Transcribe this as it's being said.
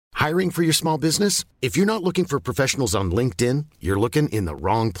Hiring for your small business? If you're not looking for professionals on LinkedIn, you're looking in the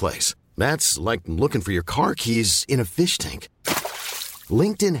wrong place. That's like looking for your car keys in a fish tank.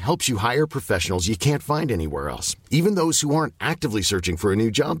 LinkedIn helps you hire professionals you can't find anywhere else, even those who aren't actively searching for a new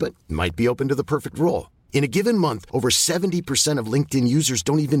job but might be open to the perfect role. In a given month, over 70% of LinkedIn users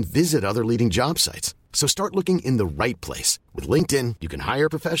don't even visit other leading job sites. So start looking in the right place. With LinkedIn, you can hire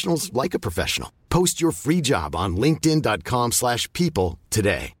professionals like a professional. Post your free job on linkedin.com/people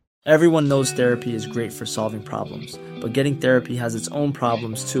today. Everyone knows therapy is great for solving problems, but getting therapy has its own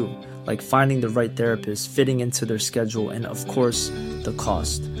problems too, like finding the right therapist, fitting into their schedule, and of course, the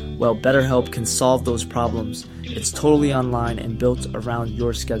cost. Well, BetterHelp can solve those problems. It's totally online and built around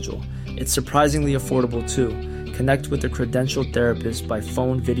your schedule. It's surprisingly affordable too. Connect with a credentialed therapist by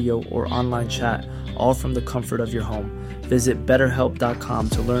phone, video, or online chat, all from the comfort of your home. Visit BetterHelp.com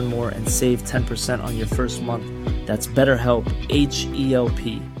to learn more and save 10% on your first month. That's BetterHelp,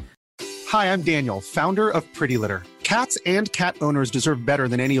 H-E-L-P. Hi, I'm Daniel, founder of Pretty Litter. Cats and cat owners deserve better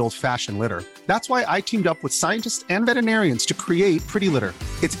than any old-fashioned litter. That's why I teamed up with scientists and veterinarians to create Pretty Litter.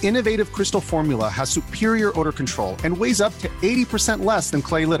 Its innovative crystal formula has superior odor control and weighs up to 80% less than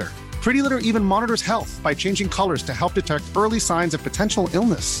clay litter. Pretty Litter even monitors health by changing colors to help detect early signs of potential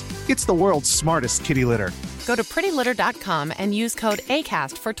illness. It's the world's smartest kitty litter. Go to prettylitter.com and use code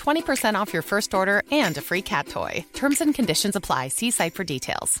ACAST for 20% off your first order and a free cat toy. Terms and conditions apply. See site for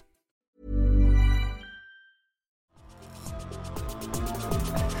details.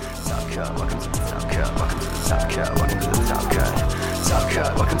 Welcome to the Top Cut. Welcome to the Top Cut. Welcome to the Top Cut. Top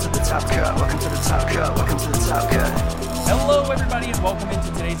Cut. Welcome to the Top Cut. Welcome to the Top Cut. Welcome to the Top Cut. Hello, everybody, and welcome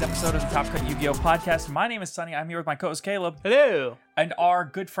into today's episode of the Top Cut Yu-Gi-Oh! Podcast. My name is Sunny. I'm here with my co-host Caleb. Hello. And our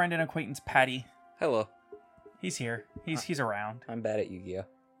good friend and acquaintance Patty. Hello. He's here. He's around. I'm bad at Yu-Gi-Oh.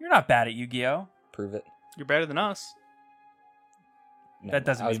 You're not bad at Yu-Gi-Oh! Prove it. You're better than us. No, that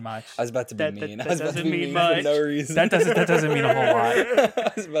doesn't mean much. I was about to be mean. That I was about to doesn't be mean mean much. for no reason. That doesn't mean a whole lot.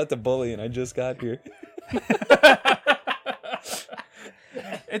 I was about to bully and I just got here.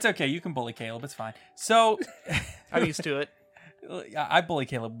 It's okay. You can bully Caleb. It's fine. So, I'm used to it. I bully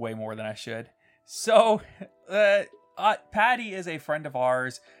Caleb way more than I should. So, Patty is a friend of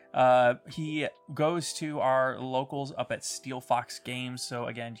ours. He goes to our locals up at Steel Fox Games. So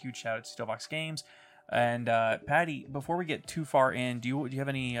again, huge shout out to Steel Fox Games. And Patty, before we get too far in, do you have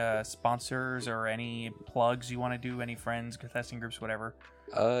any sponsors or any plugs you want to do? Any friends, testing groups, whatever?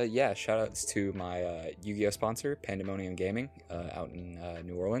 Yeah, shout outs to my Yu-Gi-Oh sponsor, Pandemonium Gaming, out in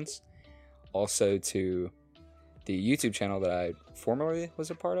New Orleans. Also to the YouTube channel that I formerly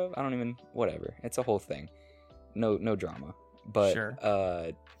was a part of. Whatever. It's a whole thing. No drama. But sure.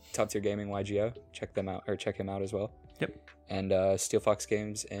 Top Tier Gaming YGO, check them out, or check him out as well. Yep. And Steel Fox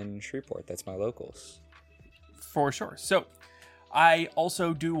Games in Shreveport. That's my locals. For sure. So I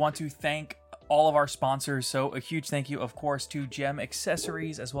also do want to thank all of our sponsors. So a huge thank you, of course, to Gem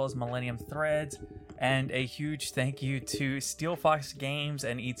Accessories as well as Millennium Threads. And a huge thank you to Steel Fox Games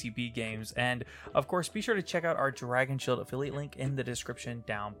and ETB Games. And of course, be sure to check out our Dragon Shield affiliate link in the description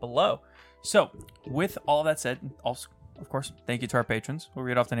down below. So with all that said, also, of course, thank you to our patrons. We'll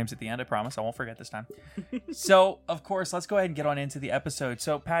read off the names at the end, I promise. I won't forget this time. So, of course, let's go ahead and get on into the episode.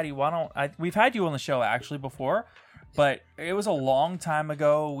 So, Patty, we've had you on the show actually before, but it was a long time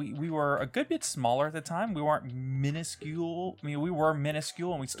ago. We were a good bit smaller at the time. We weren't minuscule. I mean, we were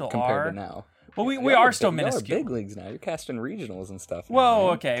minuscule, and we still Compared are. to now. Well, we are still Y'all are minuscule. big leagues now. You're casting regionals and stuff. Whoa,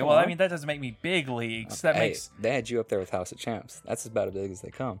 man. okay. Come Well, on. I mean, that doesn't make me big leagues. That Hey, makes... they had you up there with House of Champs. That's about as big as they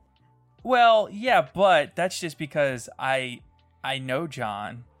come. Well, yeah, but that's just because I know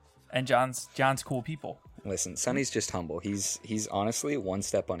John, and John's cool people. Listen, Sonny's just humble. He's honestly one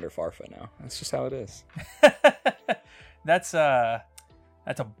step under Farfa now. That's just how it is. That's a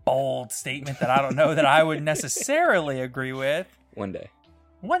bold statement that I don't know that I would necessarily agree with. One day.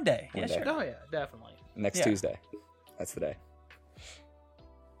 One day. One Yeah, day. sure. Oh yeah, definitely. Next Yeah. Tuesday. That's the day.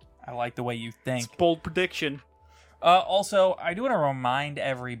 I like the way you think. It's bold prediction. Also, I do want to remind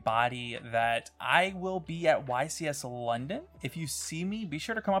everybody that I will be at YCS London. If you see me, be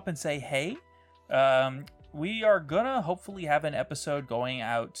sure to come up and say hey. We are gonna hopefully have an episode going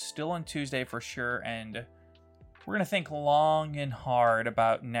out still on Tuesday for sure, and we're gonna think long and hard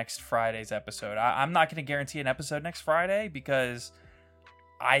about next Friday's episode. I'm not gonna guarantee an episode next Friday because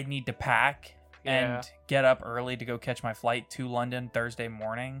I need to pack and get up early to go catch my flight to London Thursday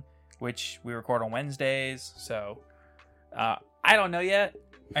morning, which we record on Wednesdays. So I don't know yet,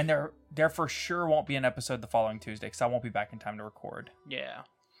 and there for sure won't be an episode the following Tuesday because I won't be back in time to record. Yeah.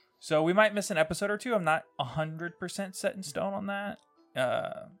 So we might miss an episode or two. I'm not 100% set in stone on that.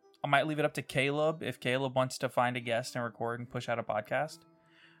 I might leave it up to Caleb if Caleb wants to find a guest and record and push out a podcast.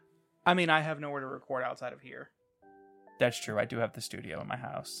 I mean, I have nowhere to record outside of here. That's true. I do have the studio in my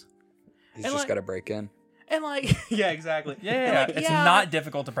house. He's And just like- got to break in. And like, yeah, exactly. Yeah, And like, it's not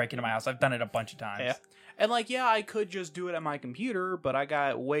difficult to break into my house. I've done it a bunch of times. Yeah. And like, yeah, I could just do it at my computer, but I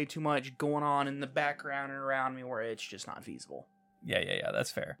got way too much going on in the background and around me where it's just not feasible. Yeah.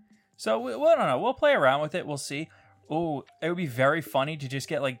 That's fair. So we don't know. We'll play around with it. We'll see. Oh, it would be very funny to just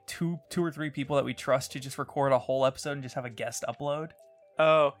get like two or three people that we trust to just record a whole episode and just have a guest upload.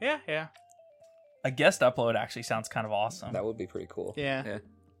 Oh, yeah. A guest upload actually sounds kind of awesome. That would be pretty cool. Yeah.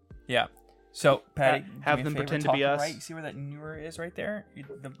 Yeah. So, Patty, Have do me a them favor, pretend to talk be us. Right? You see where that newer is right there?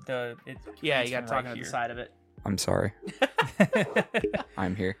 Yeah, it's you got to from talk right at the here. side of it. I'm sorry.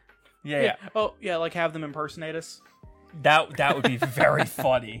 I'm here. Yeah. Oh, yeah, like have them impersonate us. That would be very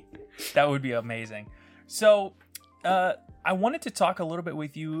funny. That would be amazing. So, I wanted to talk a little bit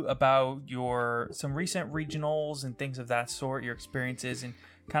with you about some recent regionals and things of that sort, your experiences and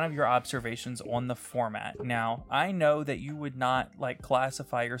kind of your observations on the format. Now, I know that you would not like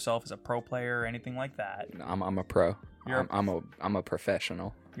classify yourself as a pro player or anything like that. I'm a pro. You're- I'm a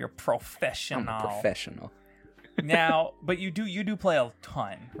professional. You're professional. I'm a professional. Now, but you do play a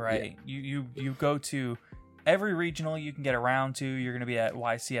ton, right? You go to every regional you can get around to. You're going to be at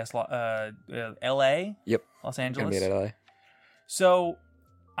YCS LA. Yep. Los Gonna Angeles. be at LA. So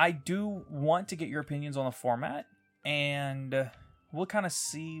I do want to get your opinions on the format, and we'll kind of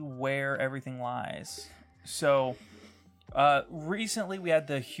see where everything lies. So recently we had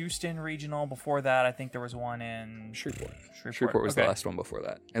the Houston regional. Before that, I think there was one in Shreveport. Shreveport. Shreveport was Okay. the last one before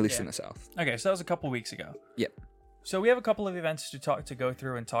that, at least in the South. Okay, so that was a couple weeks ago. Yep. So we have a couple of events to go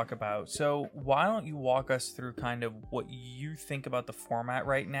through and talk about. So why don't you walk us through kind of what you think about the format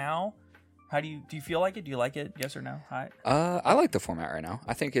right now? How do you feel like it? Do you like it? Yes or no? Hi. I like the format right now.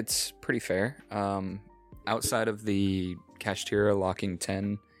 I think it's pretty fair. Outside of the Kashtira locking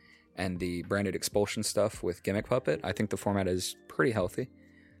 10 and the branded expulsion stuff with Gimmick Puppet, I think the format is pretty healthy.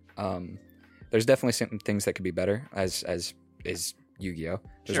 There's definitely some things that could be better, as is Yu-Gi-Oh!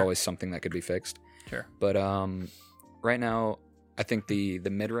 There's Sure. always something that could be fixed. Sure. But right now, I think the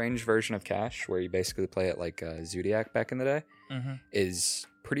mid-range version of Cash, where you basically play it like Zodiac back in the day, Mm-hmm. is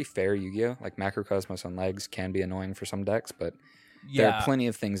pretty fair Yu-Gi-Oh! Like Macrocosmos on legs can be annoying for some decks, but there Yeah. are plenty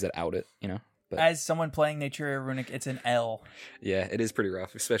of things that out it, you know? But As someone playing Nature Runic, it's an L. yeah, it is pretty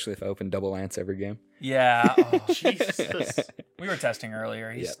rough, especially if I open double lance every game. Yeah. Oh, Jesus. we were testing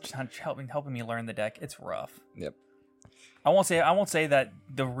earlier. He's Yep. trying to helping me learn the deck. It's rough. Yep. I won't say that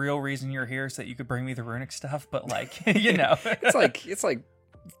the real reason you're here is that you could bring me the runic stuff, but like you know, It's like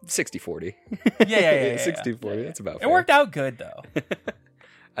 60-40. yeah. 60-40. That's about It fair. worked out good though.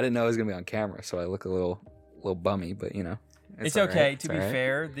 I didn't know I was gonna be on camera, so I look a little bummy, but you know, It's all right. okay. It's To be all right.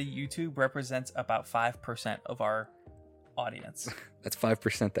 fair, the YouTube represents about 5% of our audience. That's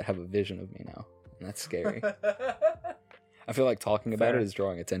 5% that have a vision of me now, and that's scary. I feel like talking about Fair. it is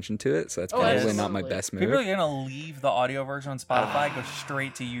drawing attention to it, so that's Oh, probably not my absolutely. best People move. are gonna leave the audio version on Spotify, go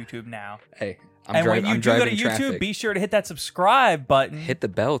straight to YouTube now. Hey, And when you I'm do go to driving YouTube, traffic. be sure to hit that subscribe button. Hit the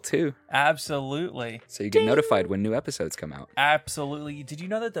bell too, Absolutely. so you get notified when new episodes come out. Absolutely. Did you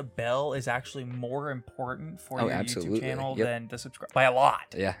know that the bell is actually more important for Oh, your absolutely. YouTube channel Yep. than the subscribe by a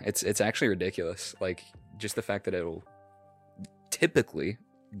lot? Yeah, it's actually ridiculous. Like just the fact that it'll typically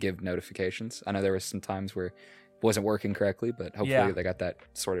give notifications. I know there was some times where it wasn't working correctly, but hopefully Yeah. they got that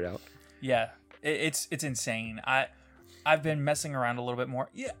sorted out. Yeah, it's insane. I've been messing around a little bit more.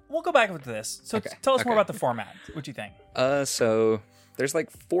 Yeah, we'll go back with this. So Okay, tell us more okay. about the format. What do you think? So there's like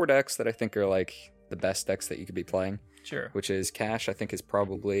 4 decks that I think are like the best decks that you could be playing, Sure. which is Cash. I think is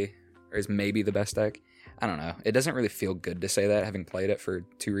probably or is maybe the best deck. I don't know. It doesn't really feel good to say that, having played it for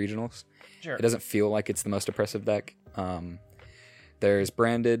 2 regionals. Sure. It doesn't feel like it's the most oppressive deck. There's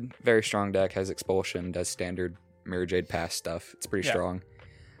Branded, very strong deck, has Expulsion, does standard Mirror Jade Pass stuff. It's pretty Yeah. strong.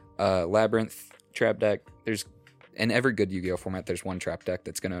 Labyrinth, trap deck. There's in every good Yu-Gi-Oh format, there's one trap deck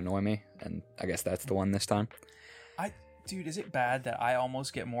that's going to annoy me, and I guess that's the one this time. Dude, is it bad that I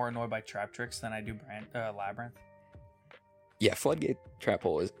almost get more annoyed by Trap Tricks than I do Labyrinth? Yeah, Floodgate Trap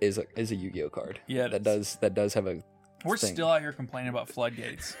Hole is a Yu-Gi-Oh card. Yeah, it that does have a We're thing. still out here complaining about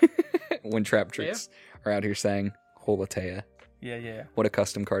floodgates. when Trap Tricks are out here saying Holatea. Yeah. What a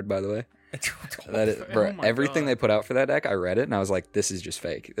custom card, by the way. That is, bro, Oh my everything God. they put out for that deck, I read it and I was like, this is just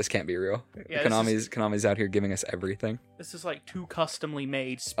fake. This can't be real. Yeah, this Konami's out here giving us everything. This is like too customly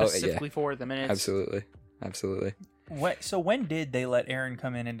made Oh, yeah. specifically for them, and it's Absolutely. So when did they let Aaron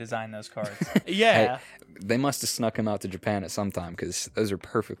come in and design those cards? yeah. They must have snuck him out to Japan at some time because those are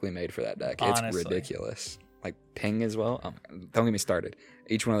perfectly made for that deck. It's Honestly. ridiculous. Like Ping as well. Don't get me started.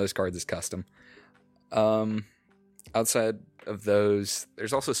 Each one of those cards is custom. Outside of those.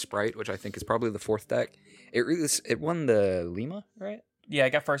 There's also Sprite, which I think is probably the fourth deck. It won the Lima, right? Yeah, I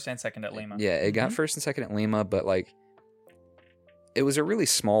got first and second at Lima. Yeah, it got first and second at Lima, but like it was a really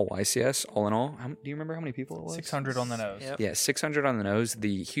small YCS all in all. Do you remember how many people it was? 600 on the nose. Yep. Yeah, 600 on the nose.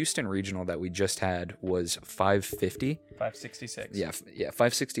 The Houston regional that we just had was 550. 566. Yeah,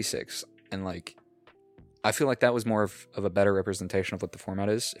 566. And like, I feel like that was more of a better representation of what the format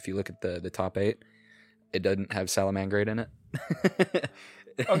is. If you look at the top 8, it doesn't have Salamangrade in it.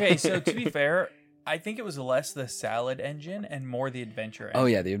 Okay, so to be fair, I think it was less the salad engine and more the adventure engine. Oh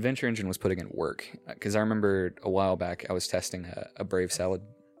yeah, the adventure engine was putting in work. Because I remember a while back I was testing a Brave Salad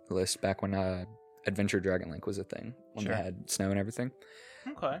list back when Adventure Dragon Link was a thing, when Sure. they had snow and everything.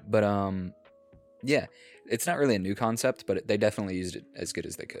 Okay. But yeah, it's not really a new concept, but they definitely used it as good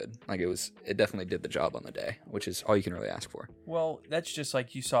as they could. Like it definitely did the job on the day, which is all you can really ask for. Well, that's just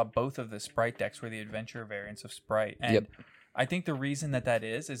like you saw both of the Sprite decks were the adventure variants of Sprite. And Yep. I think the reason that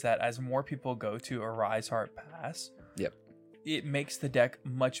is that as more people go to Arise Heart Pass, Yep. it makes the deck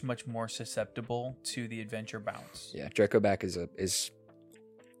much, much more susceptible to the adventure bounce. Yeah, Dracoback is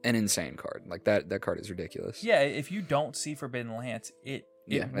an insane card. Like that card is ridiculous. Yeah, if you don't see Forbidden Lance, it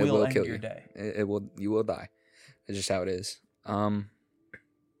will end kill your you. day. It will. You will die. It's just how it is.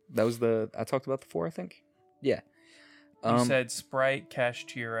 That was I talked about the 4, I think. Yeah. You said Sprite,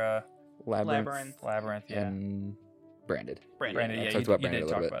 Kashtira, Labyrinth, yeah. and Branded. Branded, I yeah, talked you about Branded did a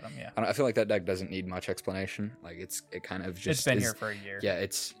little talk bit. about him, yeah. I feel like that deck doesn't need much explanation. Like it kind of just It's been is- here for a year. Yeah,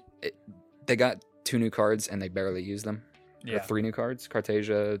 they got 2 new cards and they barely use them. Or Yeah. 3 new cards,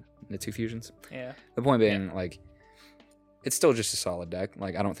 Cartesia, the 2 fusions. Yeah. The point being, like, it's still just a solid deck.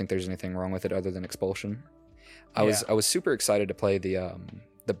 Like, I don't think there's anything wrong with it other than Expulsion. I was super excited to play the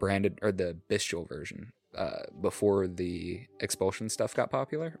Branded or the Bestial version before the Expulsion stuff got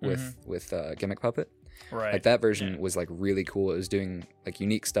popular with Gimmick Puppet. Right. Like that version was like really cool. It was doing like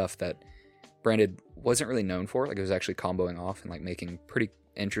unique stuff that Branded wasn't really known for. Like it was actually comboing off and like making pretty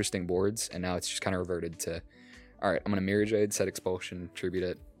interesting boards. And now it's just kind of reverted to, all right, I'm gonna Mirror Jade, set Expulsion, tribute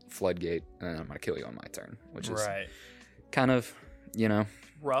it, Floodgate, and then I'm gonna kill you on my turn. Which is kind of,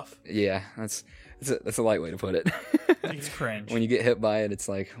 Rough. yeah, that's a light way to put it. It's cringe. When you get hit by it, it's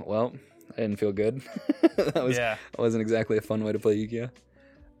like, well, I didn't feel good. That wasn't exactly a fun way to play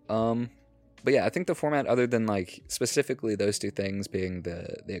Yu-Gi-Oh. But yeah, I think the format, other than like specifically those 2 things being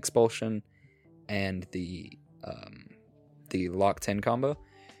the Expulsion and the Lock 10 combo,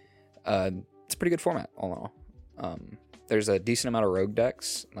 it's a pretty good format all in all. There's a decent amount of rogue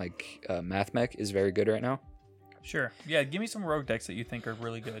decks. Like Math Mech is very good right now. Sure. Yeah, give me some rogue decks that you think are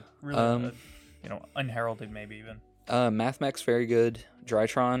really good. Really good. Unheralded maybe even. Math Mech's very good.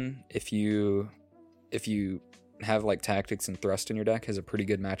 Drytron, if you have like tactics and thrust in your deck, has a pretty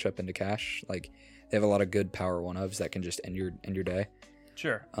good matchup into cash. Like they have a lot of good power 1-ofs that can just end your day.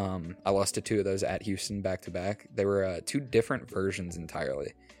 Sure. I lost to 2 of those at Houston back to back. They were 2 different versions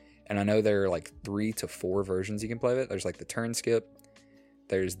entirely, and I know there are like 3 to 4 versions you can play with. There's like the turn skip,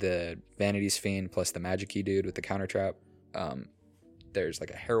 there's the Vanity's Fiend plus the Magic Key dude with the counter trap. There's like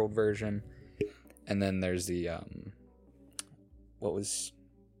a Herald version, and then there's the I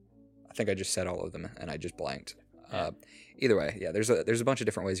think I just said all of them and I just blanked. Either way, yeah, there's a bunch of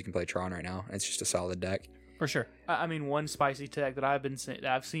different ways you can play Tron right now. It's just a solid deck. For sure. I mean, one spicy tech that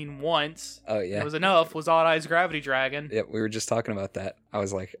I've seen once. Oh yeah, It was enough. Was Odd Eyes Gravity Dragon. Yep, we were just talking about that. I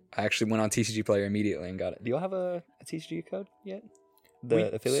was like, I actually went on TCG Player immediately and got it. Do y'all have a TCG code yet?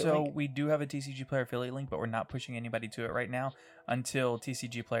 The affiliate link? We do have a TCG Player affiliate link, but we're not pushing anybody to it right now until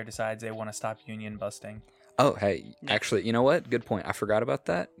TCG Player decides they want to stop union busting. Oh, hey, actually, you know what? Good point. I forgot about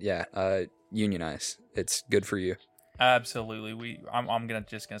that. Yeah, unionize. It's good for you. Absolutely. I'm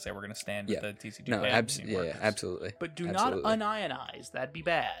just gonna say we're gonna stand with the TCG. No, Player yeah, absolutely. But do Absolutely. not unionize. That'd be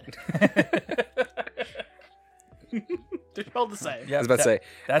bad. They're all the same. I was about to say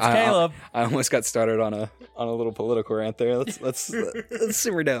that's Caleb. I almost got started on a little political rant there. Let's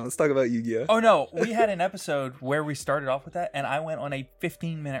simmer down. Let's talk about Yu-Gi-Oh. Oh no, we had an episode where we started off with that, and I went on a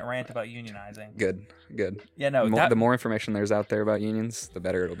 15-minute rant about unionizing. Good. Yeah, no. The more information there's out there about unions, the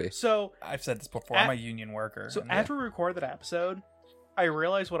better it'll be. So I've said this before. I'm a union worker. So after we recorded that episode, I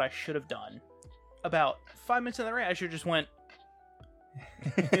realized what I should have done. About 5 minutes in the rant, I should have just went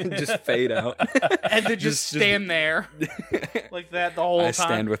just fade out and then just stand there like that the whole time. I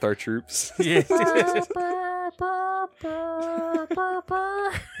stand with our troops. Yeah.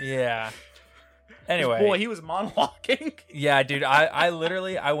 Anyway, boy, he was monologuing. Yeah, dude. I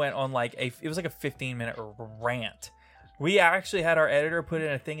literally went on it was like a 15-minute rant. We actually had our editor put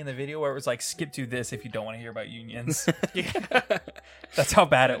in a thing in the video where it was like, skip to this if you don't want to hear about unions. Yeah. That's how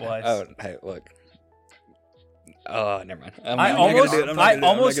bad it was. Oh, hey, look. Oh, never mind. I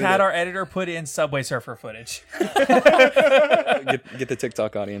almost had our editor put in Subway Surfer footage. get the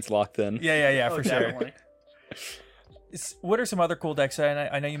TikTok audience locked in. Yeah, for sure. Definitely. What are some other cool decks?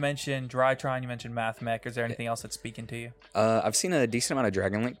 I know you mentioned Drytron, you mentioned Mathmech. Is there anything else that's speaking to you? I've seen a decent amount of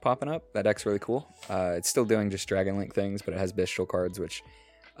Dragon Link popping up. That deck's really cool. It's still doing just Dragon Link things, but it has Bestial cards, which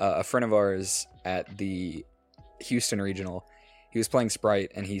a friend of ours at the Houston Regional, he was playing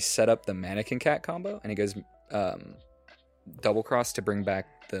Sprite, and he set up the Mannequin Cat combo, and he goes double cross to bring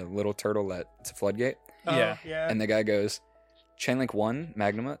back the little turtle that's a floodgate. Yeah. And the guy goes, Chainlink 1,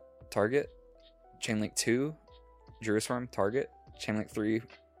 Magnuma, target. Chainlink 2, Jerusalem, target. Chainlink 3,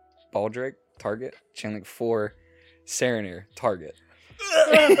 Baldrake, target. Chainlink 4, Serenir, target.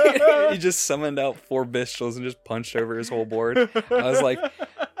 He just summoned out 4 Bestials and just punched over his whole board. I was like,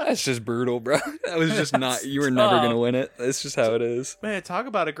 that's just brutal, bro. That was just not, you were never going to win it. That's just how it is. Man, talk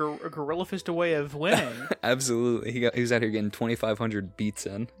about a Gorilla Fist way of winning. Absolutely. He was out here getting 2,500 beats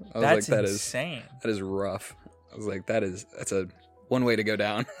in. I was That's like, insane. That is rough. I was like, that's a one way to go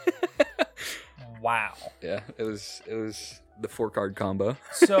down. Wow. Yeah, it was the 4-card combo.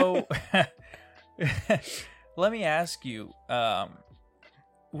 So, let me ask you,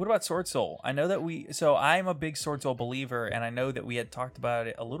 what about Sword Soul? I know that I'm a big Sword Soul believer, and I know that we had talked about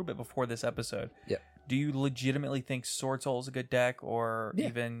it a little bit before this episode. Yeah. Do you legitimately think Sword Soul is a good deck, or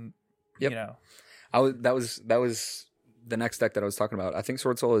even, Yep. you know? That was the next deck that I was talking about. I think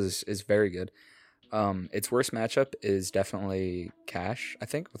Sword Soul is very good. Its worst matchup is definitely Cash, I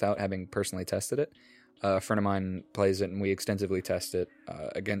think, without having personally tested it. A friend of mine plays it, and we extensively test it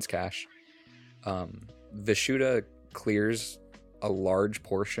against Cash. Vishuda clears a large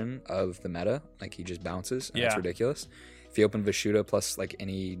portion of the meta. Like, he just bounces, and it's ridiculous. If you open Vishuda plus like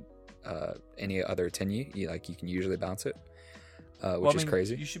any other Tenyi, you can usually bounce it, which is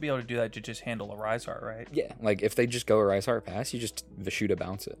crazy. You should be able to do that to just handle a Rise Heart, right? Yeah, like if they just go a Rise Heart pass, you just Vishuda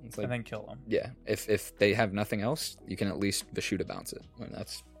bounce it. It's like, and then kill them. Yeah, if they have nothing else, you can at least Vishuda bounce it. I mean,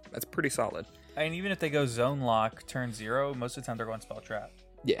 that's pretty solid. I mean, even if they go Zone Lock turn 0, most of the time they're going Spell Trap.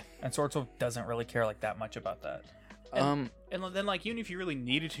 Yeah, and Sword Soul doesn't really care like that much about that. And then, like, even if you really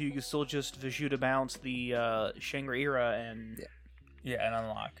needed to, you could still just Vishuda bounce the Shangri-Ira and and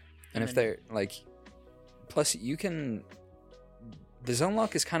unlock. And if they're like, plus you can. The zone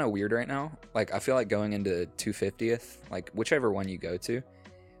lock is kind of weird right now. Like, I feel like going into 250th, like whichever one you go to,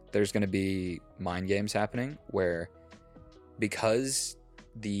 there's going to be mind games happening where, because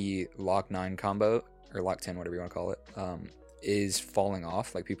the lock 9 combo or lock 10, whatever you want to call it, is falling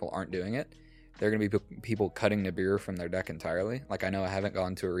off, like people aren't doing it. There are going to be people cutting Nibiru from their deck entirely. Like, I know I haven't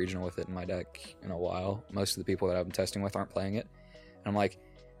gone to a regional with it in my deck in a while. Most of the people that I've been testing with aren't playing it. And I'm like,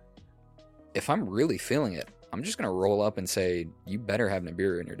 if I'm really feeling it, I'm just going to roll up and say, you better have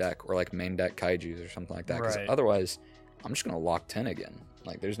Nibiru in your deck, or like main deck Kaijus or something like that. Because otherwise, I'm just going to lock 10 again.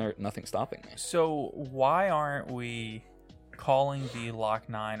 Like, there's nothing stopping me. So why aren't we calling the lock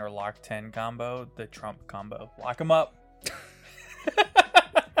 9 or lock 10 combo the Trump combo? Lock them up.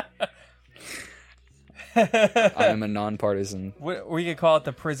 I am a nonpartisan. We could call it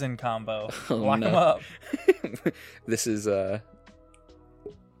the prison combo. Lock them up. This is a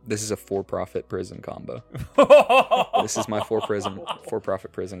for-profit prison combo. This is my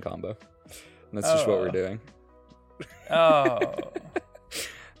for-profit prison combo. And that's just what we're doing.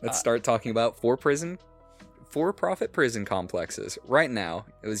 Let's start talking about for-profit prison complexes right now.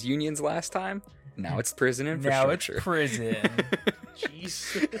 It was unions last time. Now it's prison infrastructure. Now it's prison.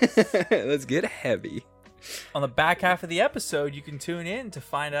 Jesus. Let's get heavy. On the back half of the episode, you can tune in to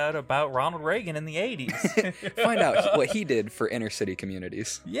find out about Ronald Reagan in the 80s. Find out what he did for inner city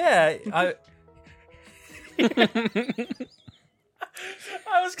communities. Yeah, I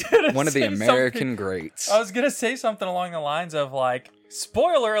was gonna one of the American greats. I was gonna say something along the lines of like,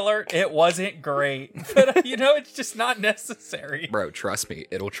 spoiler alert, it wasn't great. But it's just not necessary. Bro, trust me,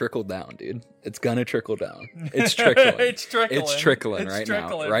 it'll trickle down, dude. It's gonna trickle down. It's trickling. It's trickling right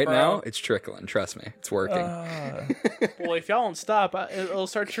now. Right now, it's trickling. Trust me, it's working. Boy, if y'all don't stop, it'll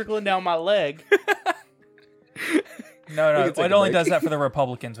start trickling down my leg. No, it only does that for the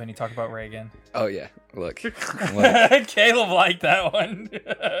Republicans when you talk about Reagan. Oh yeah, look. Caleb liked that one.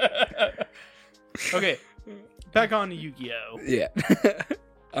 Okay, back on to Yu-Gi-Oh. Yeah.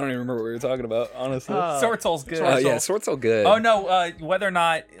 I don't even remember what we were talking about, honestly. Sword Soul's good. Yeah, Sword Soul good. Oh no, whether or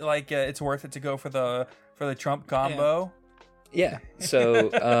not it's worth it to go for the Trump combo. Yeah. So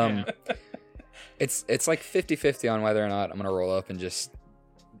it's like 50-50 on whether or not I'm gonna roll up and just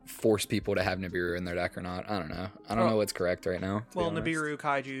force people to have Nibiru in their deck or not. I don't know. I don't know what's correct right now. Well, Nibiru,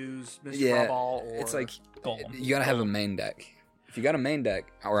 Kaijus, Mr. Brawl, or it's like Golem. you gotta have a main deck. if you got a main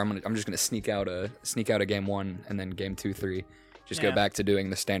deck, or I'm just gonna sneak out a game 1 and then game 2, 3. Just go back to doing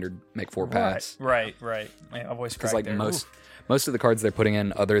the standard make 4 pass. Right. A voice crack Because like there. most of the cards they're putting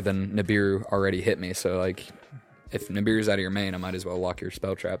in other than Nibiru already hit me. So like, if Nibiru's out of your main, I might as well lock your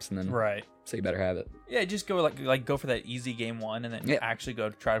spell traps and then so you better have it. Yeah, just go like go for that easy game 1 and then actually go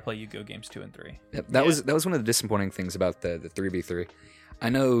try to play Yu-Gi-Oh games 2 and 3. Yep, that was one of the disappointing things about the 3v3. I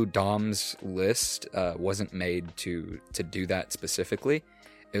know Dom's list wasn't made to do that specifically.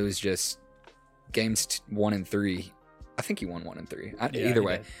 It was just games 1 and 3. I think he won 1 and 3. Either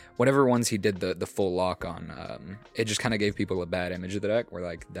way, whatever ones he did the full lock on, it just kind of gave people a bad image of the deck. Where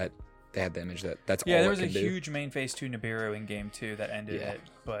like that they had the image that's all. Yeah, there was a do. huge main phase 2 Nibiru in game 2 that ended it.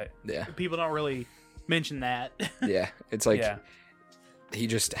 But people don't really mention that. Yeah, it's like he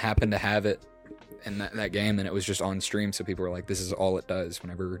just happened to have it in that game, and it was just on stream. So people were like, "This is all it does."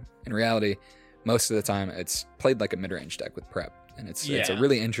 Whenever in reality, most of the time it's played like a mid-range deck with prep, and it's a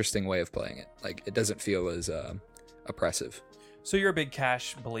really interesting way of playing it. Like it doesn't feel as oppressive. So you're a big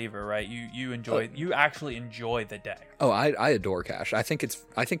Cash believer, right? You enjoy you actually enjoy the deck. Oh, I adore Cash. I think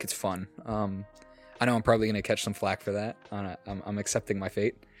it's fun. I know I'm probably gonna catch some flack for that. I'm accepting my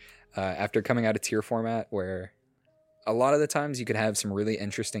fate. After coming out of tier format, where a lot of the times you could have some really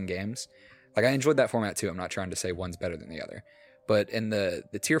interesting games. Like I enjoyed that format too. I'm not trying to say one's better than the other, but in the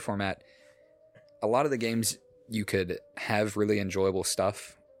tier format, a lot of the games you could have really enjoyable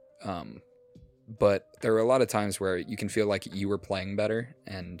stuff. But there are a lot of times where you can feel like you were playing better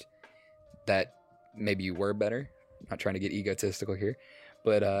and that maybe you were better. I'm not trying to get egotistical here,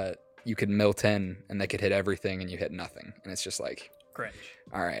 but you could mill 10 and they could hit everything and you hit nothing. And it's just like, cringe.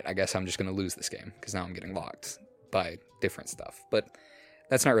 All right, I guess I'm just going to lose this game because now I'm getting locked by different stuff. But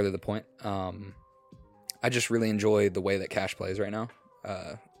that's not really the point. I just really enjoy the way that Cash plays right now,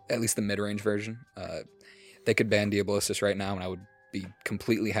 at least the mid-range version. They could ban Diablosis right now and I would be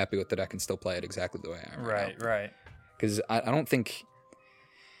completely happy with the deck and still play it exactly the way I am right now. Right. Because I don't think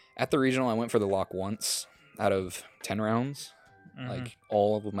at the regional I went for the lock once out of 10 rounds. Mm-hmm. Like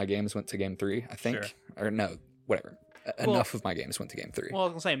all of my games went to game 3, I think. Sure. Or no, whatever. Enough of my games went to game 3. Well, I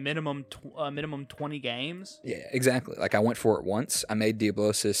was gonna say minimum 20 games. Yeah, exactly. Like I went for it once. I made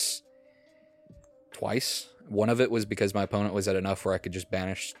Diablosis twice. One of it was because my opponent was at enough where I could just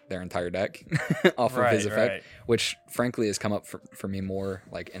banish their entire deck off of his effect, which frankly has come up for me more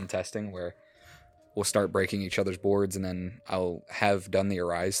like in testing, where we'll start breaking each other's boards and then I'll have done the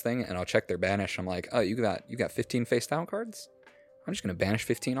Arise thing and I'll check their banish. I'm like, oh, you got 15 face down cards? I'm just going to banish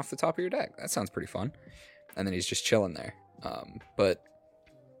 15 off the top of your deck. That sounds pretty fun. And then he's just chilling there. But,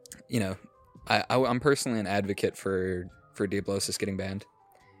 you know, I'm personally an advocate for Diablosis getting banned.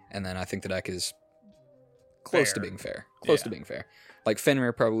 And then I think the deck is close to being fair. To being fair. Like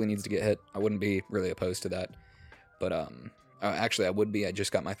Fenrir probably needs to get hit. I wouldn't be really opposed to that. But actually I would be. I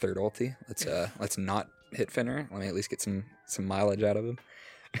just got my 3rd ulti. Let's not hit Fenrir. Let me at least get some mileage out of him.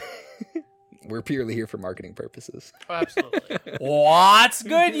 We're purely here for marketing purposes. Oh, absolutely. What's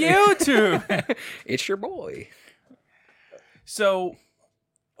good, YouTube? It's your boy. So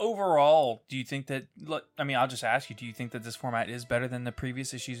overall, do you think that I'll just ask you, do you think that this format is better than the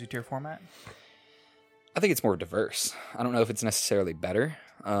previous Ishizu tier format? I think it's more diverse. I don't know if it's necessarily better.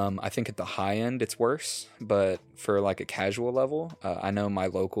 I think at the high end it's worse, but for like a casual level, I know my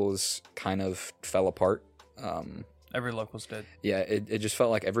locals kind of fell apart. Every locals did. Yeah, it just felt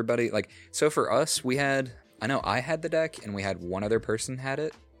like everybody, like, so for us, I had the deck and we had one other person had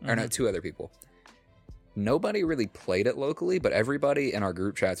it, or no, 2 other people. Nobody really played it locally, but everybody in our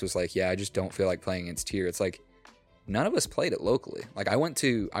group chats was like, yeah, I just don't feel like playing against tier. It's like, none of us played it locally. Like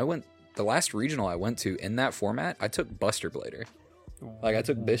the last regional I went to in that format, I took Buster Blader. Like I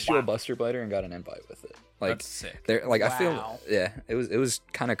took Bestial Buster Blader and got an invite with it. Like that's sick. Like I feel, yeah, it was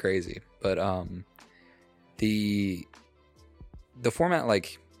kind of crazy. But the format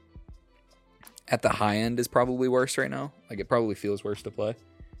like at the high end is probably worse right now. Like it probably feels worse to play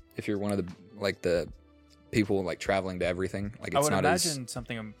if you're one of the people like traveling to everything. Like it's I would not imagine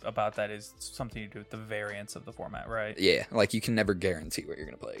something about that is something to do with the variance of the format, right? Yeah, like you can never guarantee what you're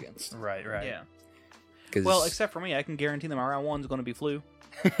going to play against. Right. Yeah. Well, except for me, I can guarantee that my round 1's going to be flu.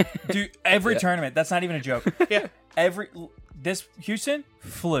 Dude, every tournament, that's not even a joke. Yeah. This Houston,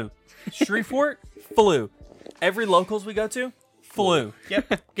 flu. Shreveport, flu. Every locals we go to, flu.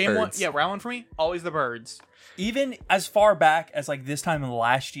 Yep. Game Birds. 1, yeah, round 1 for me, always the birds. Even as far back as like this time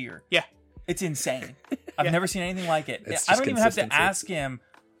last year. Yeah. It's insane. I've never seen anything like it. It's I just don't even have to consistency. ask him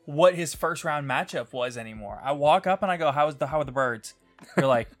what his first round matchup was anymore. I walk up and I go, how are the birds? You're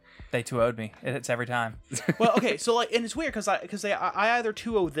like, They 2-0'd me. It's every time. Well, okay, so like, and it's weird because I either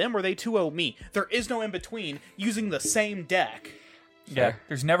 2-0 them or they 2-0 me. There is no in between using the same deck. Yeah,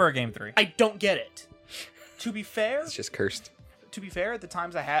 there's never a game 3. I don't get it. To be fair, It's just cursed. to be fair, at the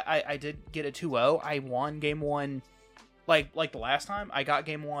times I did get a 2-0. I won game 1, like the last time. I got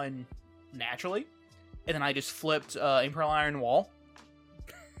game 1 naturally, and then I just flipped Imperial Iron Wall,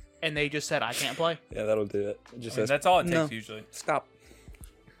 and they just said I can't play. Yeah, that'll do it. It just says, That's all it takes "No, usually. Stop.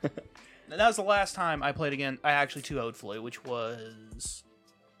 And that was the last time I played again. I actually 2-0'd Flea, which was...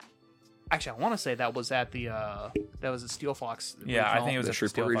 Actually, I want to say that was at the Steel Fox. Yeah, I think it was The at the Shreveport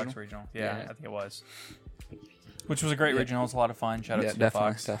Steel Fox Regional? Regional. Yeah, Yeah. I think it was. Which was a great regional. It was a lot of fun. Shout out to Steel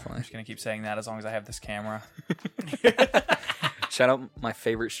Fox. Definitely. I'm just going to keep saying that as long as I have this camera. Shout out my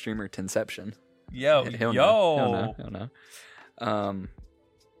favorite streamer, Tinception. Yo, He'll yo. know.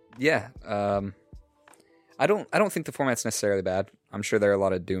 Yeah. I don't think the format's necessarily bad. I'm sure there are a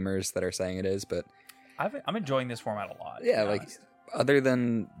lot of doomers that are saying it is, but I'm enjoying this format a lot. yeah, to be like honest. other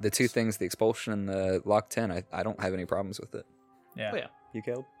than the two things, the expulsion and the lock 10, I don't have any problems with it. Yeah. Oh, yeah. You,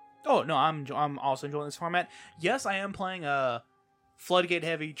 Caleb? Oh, no, I'm also enjoying this format. Yes, I am playing a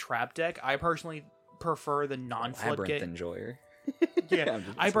Floodgate-heavy trap deck. I personally prefer the non-Floodgate... Labyrinth enjoyer. Yeah,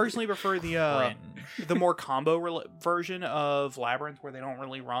 I personally prefer the more combo version of Labyrinth, where they don't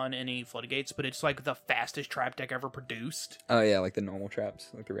really run any floodgates, but it's like the fastest trap deck ever produced. Oh yeah, like the normal traps,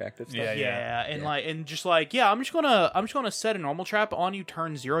 like the reactive stuff. Yeah. And I'm just gonna set a normal trap on you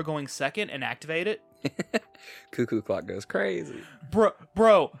turn 0 going second and activate it. Cuckoo clock goes crazy.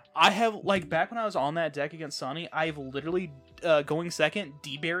 Bro, I have like back when I was on that deck against Sonny, I've literally going second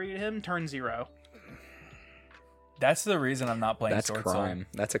deburied him turn 0. That's the reason I'm not playing That's Sword crime. Soul.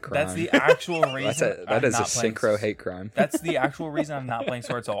 That's a crime. That's the actual reason. That I'm is a not playing- synchro hate crime. That's the actual reason I'm not playing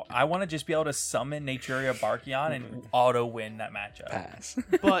Sword Soul. I want to just be able to summon Naturia Barkion and auto win that matchup. Pass.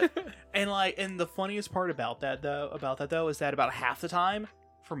 But and the funniest part about that though is that about half the time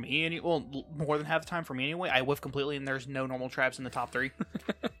for me, more than half the time for me anyway, I whiff completely and there's no normal traps in the top 3.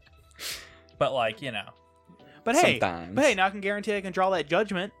 But like, you know. But hey, Sometimes. now I can guarantee I can draw that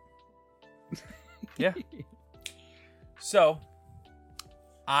judgment. Yeah. So,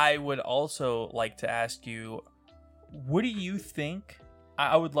 I would also like to ask you, what do you think?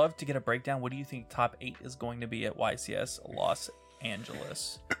 I would love to get a breakdown. What do you think top 8 is going to be at YCS Los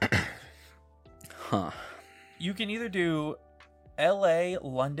Angeles? Huh. You can either do LA,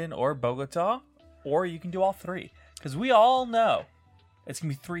 London, or Bogota, or you can do all 3. Because we all know it's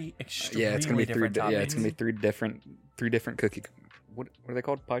going to be 3 extremely Yeah, it's gonna be different three. top Yeah, 8s. it's gonna be three different cookie. What are they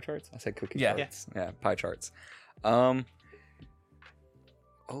called? Pie charts? I said cookie Yeah. charts. Yeah, pie charts. Oh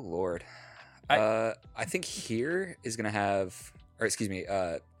Lord. I think here is gonna have, or excuse me,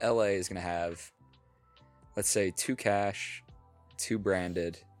 LA is gonna have, let's say 2 cash, 2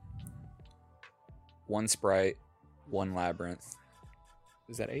 branded, 1 sprite, 1 labyrinth.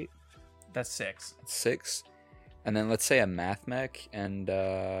 Is that 8? That's 6. 6. And then let's say a math mech and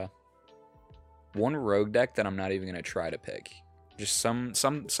 1 rogue deck that I'm not even gonna try to pick. Just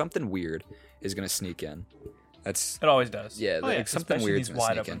something weird is gonna sneak in. That's It always does. yeah, Oh, yeah, like something Especially weird's these gonna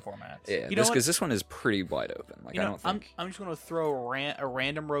wide sneak open in. formats. Yeah, You know because what? this one is pretty wide open. Like I don't think. I'm just gonna throw a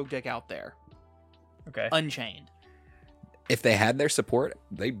random rogue deck out there, Okay. Unchained. If they had their support,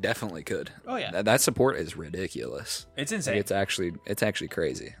 they definitely could. Oh, yeah. that support is ridiculous. It's Like, insane. it's actually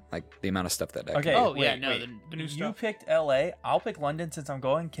crazy. Like the amount of stuff that deck. Okay. can do. Oh, yeah, wait, no, wait. the new You stuff. picked LA. I'll pick London since I'm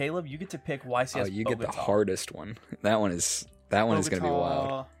going. Caleb, you get to pick YCS. Oh, you get the Bogota. hardest one. That one is gonna be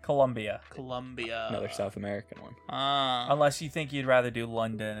wild. Colombia. Colombia. Another South American one. Unless you think you'd rather do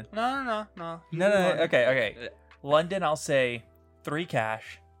London. No. No. Okay. London, I'll say 3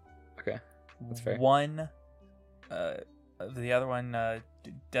 cash. Okay, that's fair. 1, the other one,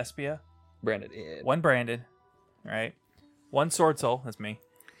 Despia. Branded. Yeah. 1 branded. Right. 1 Sword Soul. That's me.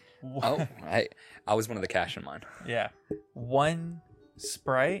 Oh, I was one of the cash in mine. Yeah. 1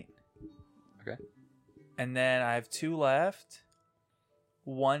 Sprite. Okay. And then I have 2 left.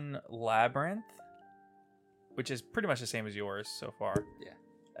 1 Labyrinth, which is pretty much the same as yours so far. Yeah.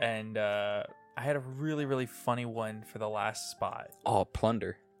 And I had a really, really funny one for the last spot. Oh,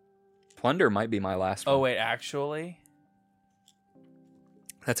 Plunder. Plunder might be my last one. Oh, wait, actually,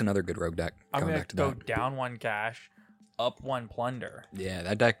 That's another good rogue deck. I'm Going going back to to go that. down 1 cash, up 1 Plunder. Yeah,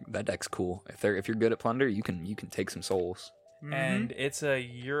 that deck's cool. If you're good at Plunder, you can take some souls. And it's a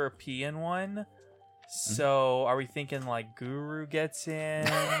European one. So are we thinking like Guru gets in?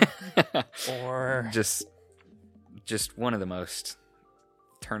 Or just one of the most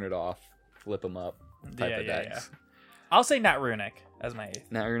turn it off, flip them up type of decks. Yeah. I'll say Nat Runic as my 8th.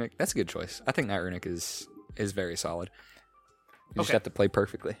 Nat Runic, that's a good choice. I think Nat Runic is very solid. You just Okay. have to play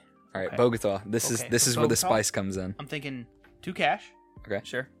perfectly. All right, Okay. Bogota. This Okay, is for where the Bogota? spice comes in. I'm thinking 2 cash, Okay.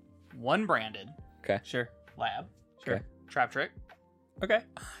 Sure. 1 branded, Okay. Sure. lab, Okay. trap trick. Okay.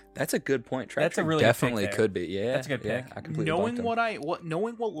 That's a good point. Trap That's a Trick really good pick definitely there. could be. Yeah. That's a good yeah, pick. I completely Knowing bunked him.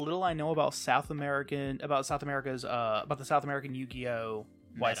 knowing what little I know about South America's about the South American Yu-Gi-Oh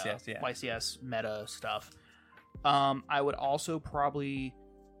meta, YCS, yeah. YCS meta stuff. I would also probably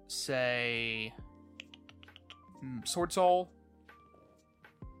say Sword Soul.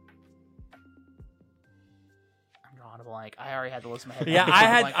 I'm drawing a blank. I already had the list in my head. Yeah, I'm I drawing a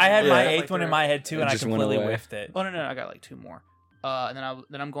had blank. I had I'm my halfway 8th one in through. my head too, It and I just went completely away. whiffed it. Oh no, I got like 2 more. And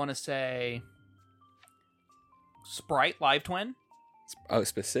then I'm going to say Sprite Live Twin. Oh,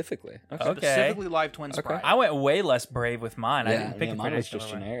 specifically. Okay. Okay. Specifically Live Twin Okay. Sprite. I went way less brave with mine. I Yeah, didn't pick yeah, a mine was particular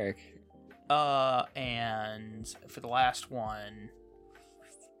just one. generic. And for the last one,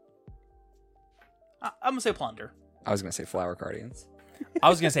 I'm gonna say Plunder. I was gonna say Flower Guardians. I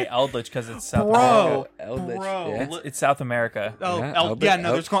was gonna say Eldritch because it's South Bro. America. Eldritch, bro. yeah. It's South America. Oh, Yeah, yeah, Albert-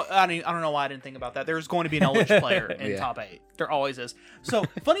 no, there's I don't know why I didn't think about that. There's going to be an Eldritch player in Yeah. top 8. There always is. So,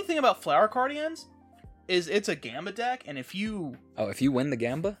 funny thing about Flower Guardians is it's a Gamba deck, and if you Oh, if you win the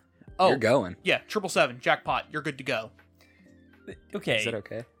Gamba, Oh. you're going. 777 jackpot, you're good to go. Okay. Is that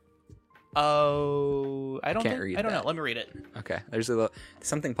okay? Oh, I don't Can't think, read I don't that. know. Let me read it. Okay. There's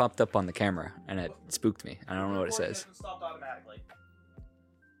something popped up on the camera and it spooked me. I don't know what it says. Stopped automatically.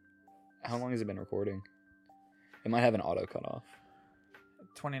 How long has it been recording? It might have an auto cut off.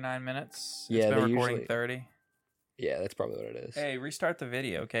 29 minutes. Yeah, It's been they recording usually- 30. Yeah, that's probably what it is. Hey, restart the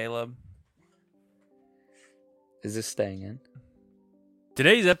video, Caleb. Is this staying in?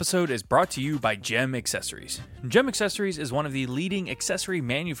 Today's episode is brought to you by Gem Accessories. Gem Accessories is one of the leading accessory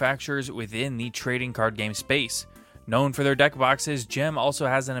manufacturers within the trading card game space. Known for their deck boxes, Gem also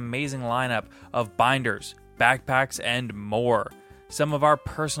has an amazing lineup of binders, backpacks, and more. Some of our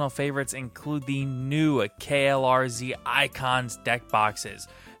personal favorites include the new KLRZ Icons deck boxes,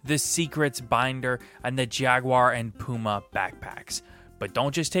 the Secrets binder, and the Jaguar and Puma backpacks. But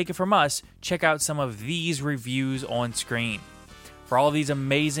don't just take it from us, check out some of these reviews on screen. For all these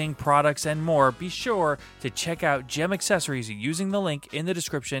amazing products and more, be sure to check out Gem Accessories using the link in the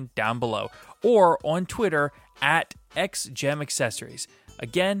description down below or on Twitter at XGemAccessories.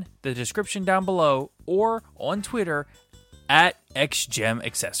 Again, the description down below or on Twitter at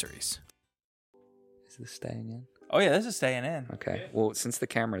XGemAccessories. Is this staying in? Oh yeah, this is staying in. Okay. Well, since the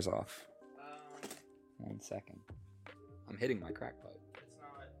camera's off. 1 second. I'm hitting my crack pipe.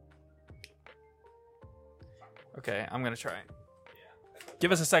 Okay, I'm gonna try.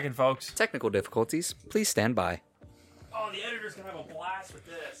 Give us a second, folks. Technical difficulties. Please stand by. Oh, the editor's gonna have a blast with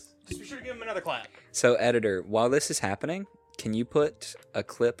this. Just be sure to give him another clap. So, editor, while this is happening, can you put a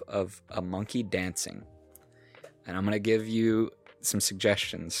clip of a monkey dancing? And I'm going to give you some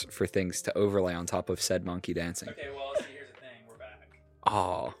suggestions for things to overlay on top of said monkey dancing. Okay, well, see, here's the thing. We're back.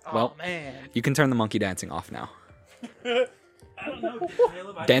 Oh, well, man. you can turn the monkey dancing off now. I don't know,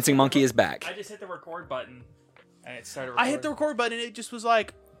 Caleb. I Dancing just- monkey is back. I just hit the record button, and it started I recording. hit the record button and it just was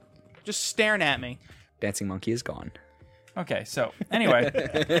like, just staring at me. Dancing monkey is gone. Okay, so, anyway.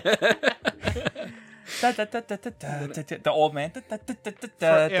 The old man.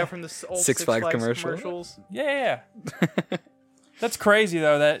 Yeah, from the old Six Flags commercial. commercials. Yeah. That's crazy,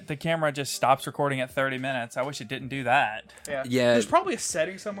 though, that the camera just stops recording at 30 minutes. I wish it didn't do that. Yeah. Yeah. There's probably a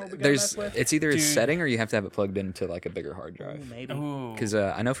setting somewhere we gotta mess with. It's either a Dude. setting or you have to have it plugged into like a bigger hard drive. Maybe. Ooh. Because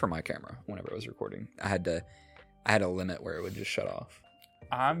I know for my camera, whenever it was recording, I had a limit where it would just shut off.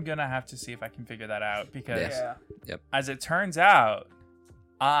 I'm going to have to see if I can figure that out because, Yes. Yeah. as it turns out,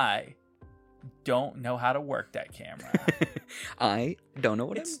 I don't know how to work that camera. I don't know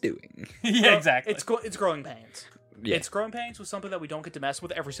what I'm doing. Yeah, exactly. It's growing pains. Yeah. It's growing pains with something that we don't get to mess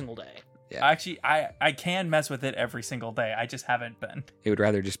with every single day. Yeah. Actually, I can mess with it every single day. I just haven't been. He would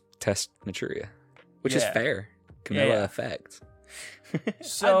rather just test Maturia, which is Yeah. fair. Camilla Yeah. effect.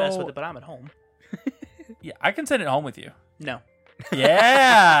 So, I mess with it, but I'm at home. yeah, I can send it home with you. No.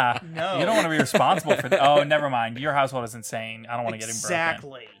 Yeah. No. You don't want to be responsible for that. Oh, never mind. Your household is insane. I don't want to get him broken.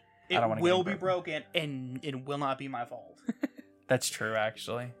 Exactly. I It don't wanna get will it be broken, and it will not be my fault. That's true,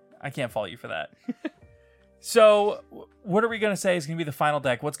 actually. I can't fault you for that. So, what are we going to say is going to be the final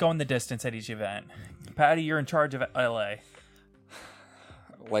deck? What's going the distance at each event? Patty, you're in charge of LA.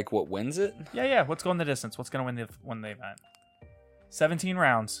 Like what wins it? Yeah. What's going the distance? What's going to win the event? 17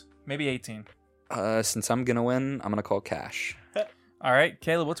 rounds, maybe 18. Since I'm gonna win, I'm gonna call cash. All right,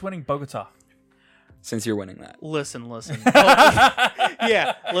 Caleb, what's winning Bogota? Since you're winning that. Listen.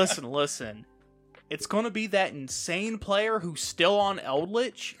 Yeah, listen. It's going to be that insane player who's still on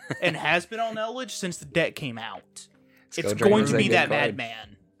Eldritch and has been on Eldritch since the deck came out. go It's Dragon going to Rose, be good that card.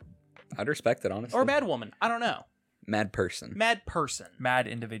 madman. I'd respect it, honestly. Or mad woman. I don't know. Mad person. Mad person. Mad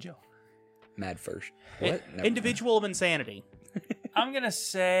individual. Mad first. What? Never Individual of insanity. I'm gonna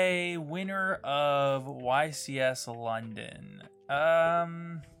say winner of YCS London.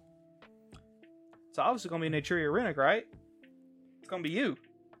 It's obviously going to be Naturia Rinnick, right? It's going to be you.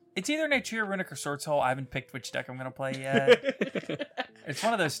 It's either Naturia Rinnick or Sword Soul. I haven't picked which deck I'm gonna play yet. It's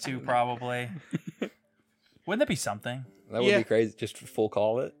one of those two, probably. Wouldn't that be something? That would be crazy. Just full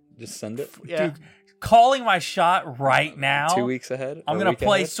call it. Just send it. Yeah. Dude, calling my shot right now. 2 weeks ahead. I'm or a gonna week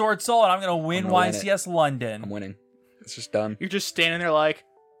play ahead. Sword Soul and I'm gonna win I'm gonna win YCS London. I'm winning. It's just done. You're just standing there like,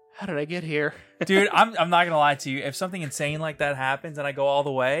 how did I get here? Dude, I'm not gonna lie to you. If something insane like that happens and I go all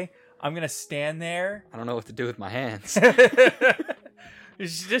the way, I'm gonna stand there. I don't know what to do with my hands.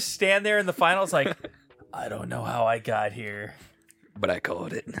 Just stand there in the finals like, I don't know how I got here. But I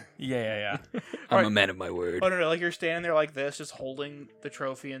called it. Yeah. I'm a man of my word. Oh, no, like you're standing there like this, just holding the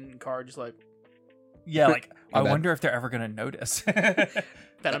trophy and card, just like, Yeah, like, My I bad. wonder if they're ever gonna notice. that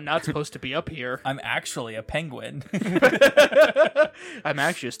I'm not supposed to be up here. I'm actually a penguin. I'm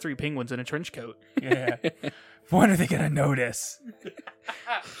actually just 3 penguins in a trench coat. Yeah. When are they gonna notice?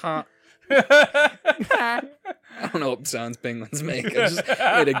 Huh. I don't know what sounds penguins make. I just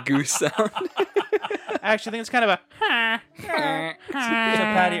made a goose sound. I actually think it's kind of a. So,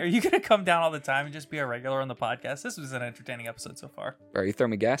 Patty, are you gonna come down all the time and just be a regular on the podcast? This was an entertaining episode so far. Bro, you throw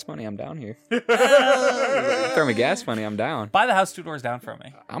me gas money, I'm down here. You throw me gas money, I'm down. Buy the house 2 doors down from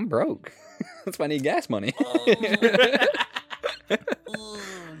me. I'm broke. That's why I need gas money. I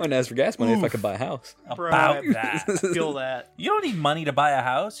wouldn't ask for gas money if I could buy a house. About that. Feel that. You don't need money to buy a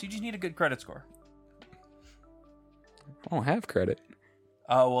house. You just need a good credit score. I don't have credit.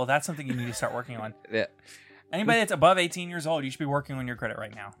 Oh, well, that's something you need to start working on. Yeah. Anybody that's above 18 years old, you should be working on your credit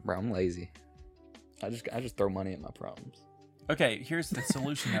right now. Bro, I'm lazy. I just throw money at my problems. Okay, here's the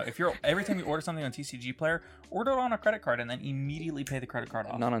solution though. If you're every time you order something on TCG Player, order it on a credit card and then immediately pay the credit card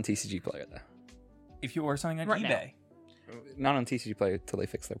off. Not on TCG Player though. If you order something on Right eBay. Not on TCG Player till they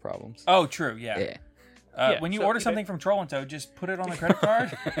fix their problems. Oh, true. Yeah. Yeah. When you so order eBay. something from Troll and Toad, just put it on the credit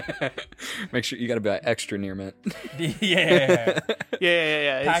card. Make sure you got to buy extra near mint. Yeah.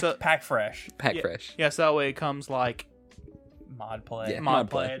 Yeah. Pack fresh. Pack fresh. Yes, that way it comes like Mod play. Yeah. mod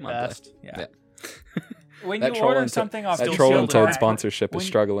play at Mod play. best. Yeah. Yeah. When That you Troll order and something off that Still Troll feel and the Toad back. sponsorship is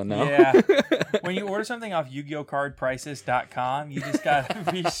struggling now. Yeah. When you order something off YugiOhCardPrices.com, you just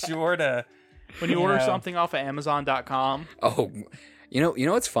gotta be sure to. When you order something off of Amazon.com, Oh, you know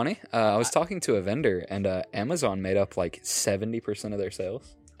what's funny? I was talking to a vendor, and Amazon made up like 70% of their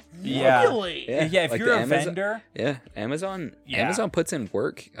sales. Yeah. really? Yeah, if like you're the a Amazon- vendor. Yeah, Amazon Yeah. puts in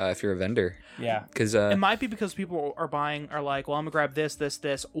work if you're a vendor. Yeah. Because It might be because people are like, well, I'm gonna grab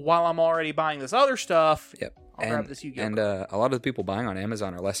this, while I'm already buying this other stuff. yep. I'll grab this Yu-Gi-Oh And a lot of the people buying on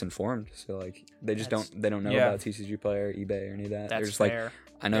Amazon are less informed, so like they just don't know Yeah. about TCG Player, eBay, or any of that. They're That's just fair. like,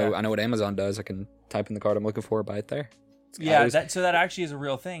 I know what Amazon does. I can type in the card I'm looking for, buy it there. Yeah, was- so that actually is a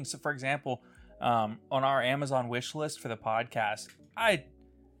real thing. So, for example, on our Amazon wish list for the podcast, I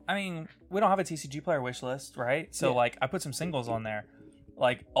mean, we don't have a TCG Player wish list, right? So, like, I put some singles on there,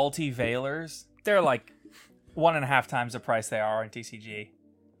 like Ulti Veilers. They're like 1.5 times the price they are on TCG.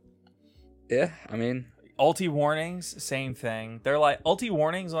 Yeah, I mean, Ulti Warnings, same thing. They're like Ulti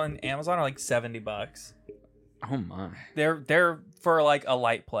Warnings on Amazon are like $70. oh my. They're for like a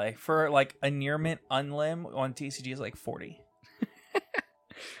light play. For like a near mint unlim on TCG is like 40.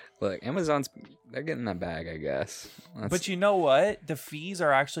 Look, they're getting that bag, I guess. But you know what? The fees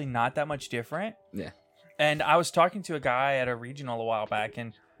are actually not that much different. Yeah. And I was talking to a guy at a regional a while back,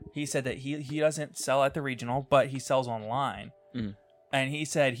 and he said that he doesn't sell at the regional, but he sells online. Mhm. And he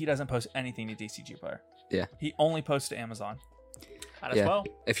said he doesn't post anything to DCG Player. Yeah. He only posts to Amazon. Might as Yeah. well.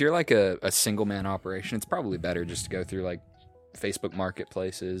 If you're like a single man operation, it's probably better just to go through like Facebook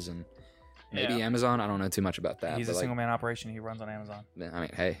marketplaces and maybe Yeah. Amazon. I don't know too much about that. He's a but, like, single man operation. He runs on Amazon. I mean,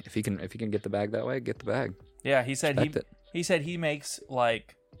 hey, if he can get the bag that way, get the bag. Yeah, he said Respect it. he said he makes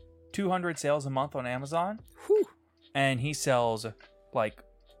like 200 sales a month on Amazon, Whew. and he sells like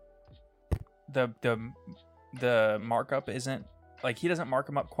the markup isn't like he doesn't mark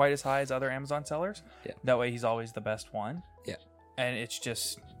them up quite as high as other Amazon sellers. Yeah. That way he's always the best one. Yeah. And it's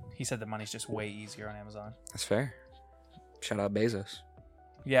just he said the money's just way easier on Amazon. That's fair. Shout out Bezos.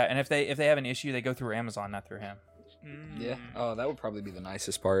 Yeah, and if they have an issue, they go through Amazon, not through him. Yeah. Oh, that would probably be the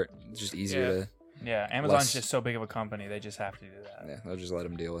nicest part. It's just easier Yeah. to. Yeah, Amazon's Less- just so big of a company, they just have to do that. Yeah, they'll just let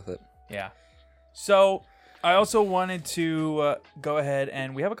him deal with it. Yeah. So I also wanted to go ahead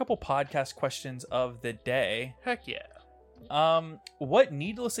and we have a couple podcast questions of the day. Heck yeah. What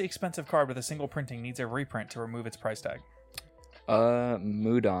needlessly expensive card with a single printing needs a reprint to remove its price tag?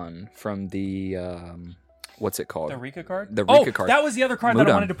 Mudon from the what's it called? The Rika card? The Rika card. That was the other card that I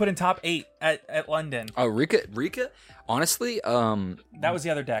Mudon. wanted to put in top 8 at London. Oh, Rika. Honestly, That was the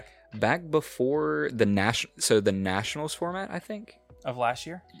other deck back before the Nationals format, I think. of last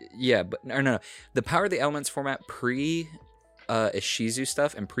year. Yeah, but no. The Power of the Elements format pre Ishizu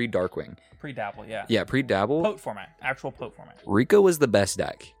stuff and pre Darkwing. Pre-Dabble, yeah. Yeah, pre Dabble. Pote format. Actual Pote format. Rika was the best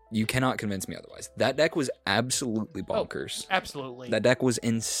deck. You cannot convince me otherwise. That deck was absolutely bonkers. Absolutely. That deck was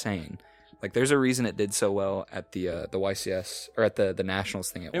insane. Like, there's a reason it did so well at the YCS or at the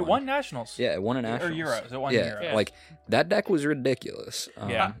Nationals thing. It won Nationals. Yeah, it won a Nationals. Or Euros. It won yeah, Euros. Yeah. like that deck was ridiculous.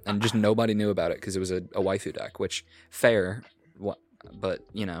 Yeah. And just nobody knew about it because it was a waifu deck, which fair. But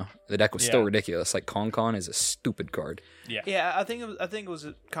you know, the deck was still Yeah. ridiculous. Like Con is a stupid card. Yeah, I think it was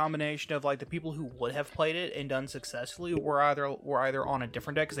a combination of like the people who would have played it and done successfully were either on a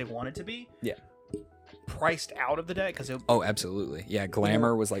different deck because they wanted to be. Yeah. Priced out of the deck because Oh, absolutely. Yeah,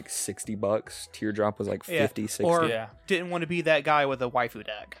 Glamour was like $60. Teardrop was like 50, 60. or Yeah. didn't want to be that guy with a waifu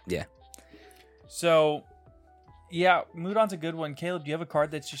deck. Yeah. So, yeah, Mudon's a good one. Caleb, do you have a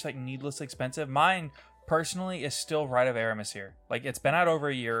card that's just like needlessly expensive? Mine, personally, is still Rite of Aramis here. Like, it's been out over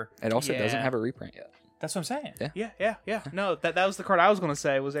a year. It also doesn't Yeah. have a reprint yet. That's what I'm saying. Yeah. Yeah. No, that was the card I was going to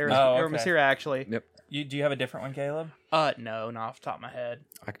say was Oh, okay. Aramis actually. Yep. Do you have a different one, Caleb? No, not off the top of my head.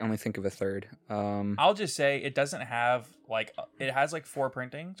 I can only think of a third. I'll just say it doesn't have like it has like 4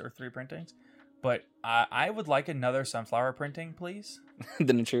 printings or 3 printings, but I would like another sunflower printing, please.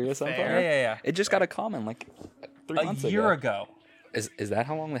 the Naturia Sunflower. Yeah. It just got a common like 3 months A year ago, Is that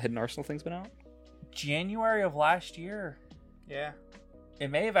how long the Hidden Arsenal thing's been out? January of last year. Yeah. It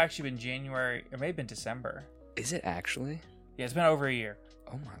may have actually been January. It may have been December. Is it actually? Yeah, it's been over a year.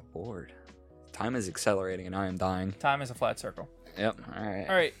 Oh my lord. Time is accelerating and I am dying. Time is a flat circle. Yep. All right.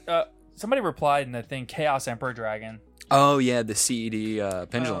 All right. Somebody replied in the thing, Chaos Emperor Dragon. Oh yeah, the CED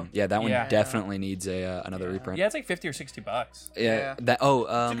pendulum. Yeah, that one Yeah. definitely needs another reprint. Yeah, it's like $50 or $60. Yeah. Yeah. That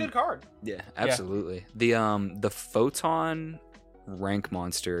It's a good card. Yeah, absolutely. The Photon rank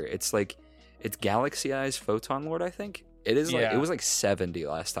monster. It's Galaxy Eyes Photon Lord, I think. It is like Yeah. it was like 70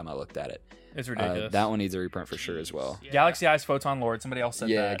 last time I looked at it. It's ridiculous. That one needs a reprint for sure as well. Yeah. Galaxy Eyes Photon Lord. Somebody else said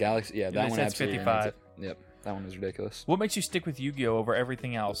Yeah, that. Galaxy. Yeah, And that they one said it's absolutely 55. needs it. Yep, that one is ridiculous. What makes you stick with Yu-Gi-Oh over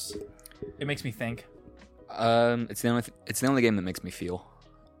everything else? It makes me think. It's the only game that makes me feel,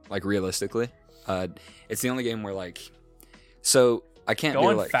 like realistically. It's the only game where like, so I can't Going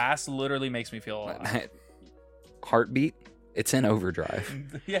do like fast literally makes me feel alive. Heartbeat. It's in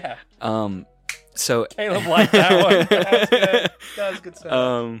overdrive. Yeah. So Caleb liked that one. That was good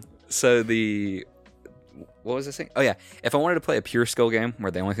stuff. So what was I saying? Oh yeah, if I wanted to play a pure skill game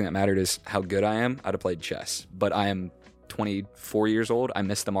where the only thing that mattered is how good I am, I'd have played chess. But I am 24 years old. I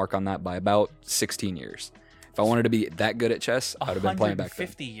missed the mark on that by about 16 years. If I wanted to be that good at chess, I would have been playing back then.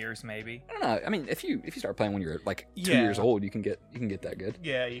 150 years maybe. I don't know. I mean, if you start playing when you're like 2 Yeah. years old, you can get that good.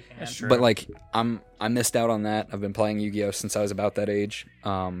 Yeah, you can. That's true. But like I missed out on that. I've been playing Yu-Gi-Oh since I was about that age.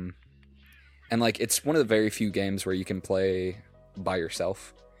 And like it's one of the very few games where you can play by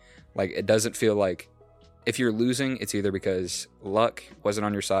yourself. Like it doesn't feel like if you're losing, it's either because luck wasn't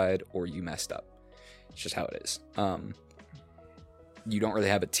on your side or you messed up. It's just how it is. You don't really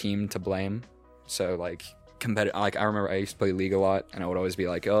have a team to blame. So like like I remember I used to play League a lot and I would always be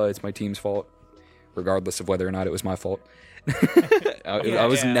like, "Oh, it's my team's fault," regardless of whether or not it was my fault. I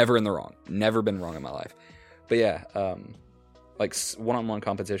was never in the wrong. Never been wrong in my life. But yeah, like one-on-one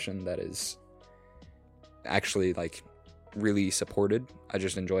competition that is actually like really supported. I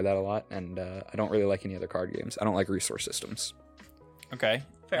just enjoy that a lot, and I don't really like any other card games. I don't like resource systems. Okay.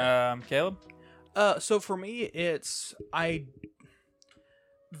 Fair. Caleb? So for me, it's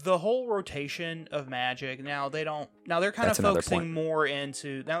the whole rotation of Magic. Now they're kind That's of another focusing point. more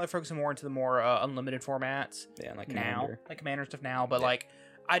into the more unlimited formats Yeah, like now, Commander. like Commander stuff now. But Yeah. like,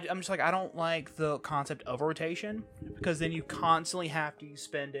 I'm just like I don't like the concept of rotation because then you constantly have to be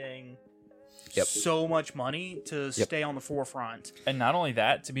spending Yep. so much money to stay on the forefront. And not only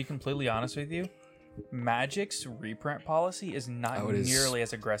that, to be completely honest with you, Magic's reprint policy is not Oh, it is. nearly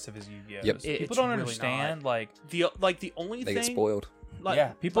as aggressive as Yu-Gi-Oh's. Yep. It's People don't really understand, like, The only They thing get spoiled. like,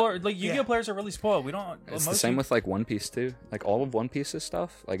 yeah, people are like Yu-Gi-Oh yeah. players are really spoiled. We don't. It's most the same Yu- with like One Piece too. Like all of One Piece's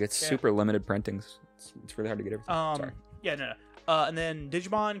stuff. Like it's Yeah. super limited printings. It's really hard to get everything. Sorry. Yeah, no. And then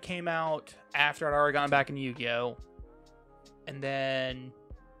Digimon came out after I'd already gotten back into Yu-Gi-Oh! And then,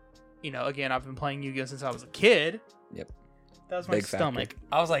 again, I've been playing Yu-Gi-Oh! Since I was a kid. Yep. That was my Big factor. stomach.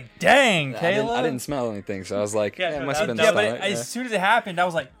 I was like, dang, Caleb. I didn't smell anything, so I was like, Yeah, yeah, it no, must have been that- Yeah, the but stomach. as soon as it happened, I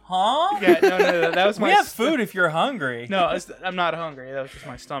was like, huh? Yeah, no, that was my We have st- food if you're hungry. No, I'm not hungry. That was just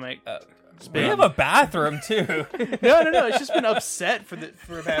my stomach. We have a bathroom too. No. It's just been upset for the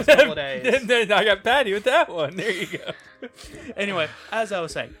past couple of days. Then I got Patty with that one. There you go. Anyway, as I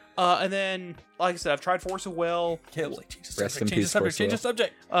was saying, and then like I said, I've tried Force of Will. Caleb's like, change the Rest subject. in Change the peace, subject. Force Change the Will.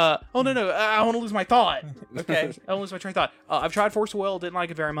 subject. No, I want to lose my thought. Okay. I want to lose my train of thought. I've tried Force of Will. Didn't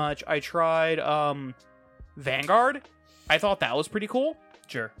like it very much. I tried Vanguard. I thought that was pretty cool.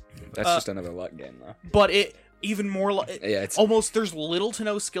 Sure. That's just another luck game, though. But it even more like It's almost there's little to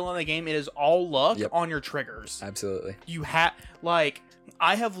no skill in the game. It is all luck Yep. on your triggers. absolutely. You have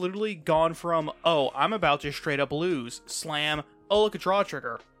I have literally gone from I'm about to straight up lose, slam, oh look a draw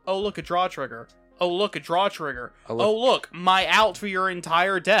trigger, oh look a draw trigger, oh look a draw trigger, Oh, look. oh look my out for your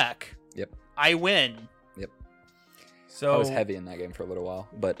entire deck. Yep. I win. So I was heavy in that game for a little while,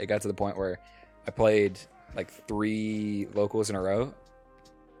 but it got to the point where I played like 3 locals in a row,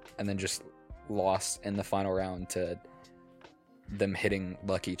 and then just lost in the final round to them hitting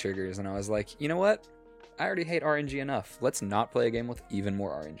lucky triggers. And I was like, you know what? I already hate RNG enough. Let's not play a game with even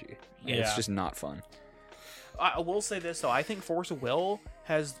more RNG. Yeah. It's just not fun. I will say this though, I think Force of Will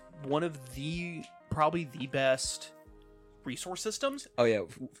has one of probably the best resource systems. Oh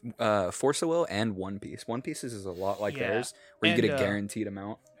yeah, Force of Will and One Piece. One Piece is a lot like Yeah. theirs, where you And, get a guaranteed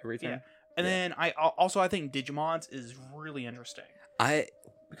amount every time. Yeah. And then I think Digimon's is really interesting I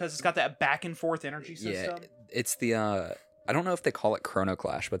because it's got that back and forth energy system. Yeah, it's the I don't know if they call it Chrono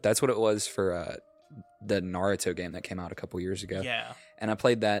Clash, but that's what it was for the Naruto game that came out a couple years ago. Yeah. And I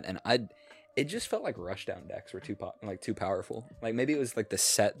played that, and it just felt like Rushdown decks were too powerful. Like maybe it was like the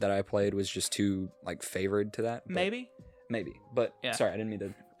set that I played was just too like favored to that. But Maybe. But Yeah. sorry, I didn't mean to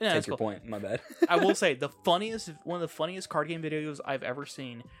Yeah, take that's your cool. point. My bad. I will say one of the funniest card game videos I've ever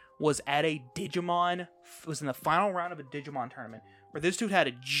seen was at a Digimon. It was in the final round of a Digimon tournament where this dude had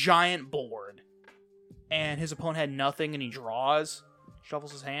a giant board, and his opponent had nothing, and he draws,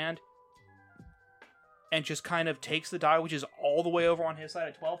 shuffles his hand, and just kind of takes the die, which is all the way over on his side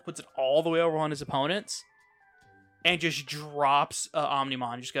at 12, puts it all the way over on his opponent's, and just drops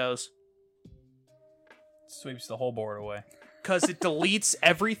Omnimon. Just goes. sweeps the whole board away. Because it deletes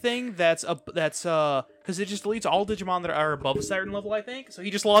everything because it just deletes all Digimon that are above a certain level, I think. So he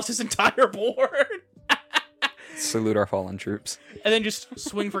just lost his entire board. Salute our fallen troops. And then just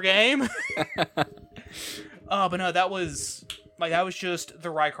swing for game. But no, that was just the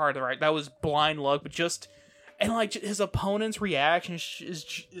right card, that was blind luck, but his opponent's reaction is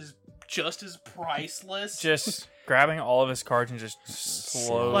just as priceless. Just grabbing all of his cards and just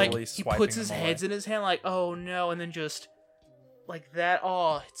slowly like he swiping puts his them away. heads in his hand, like, oh no, and then just like that.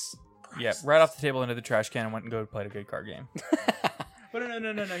 Oh, it's Yeah, right off the table into the trash can and went and played a good card game. But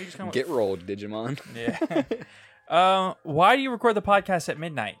no. He just kind of Get rolled, Digimon. Yeah. Why do you record the podcast at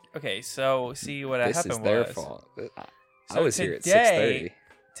midnight? Okay, so see what This happened is their was. fault. I So was here at today-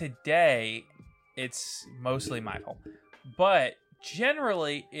 6:30. Today, it's mostly my fault, but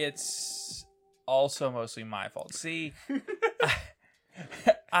generally, it's also mostly my fault. See,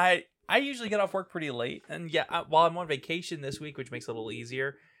 I usually get off work pretty late, and while I'm on vacation this week, which makes it a little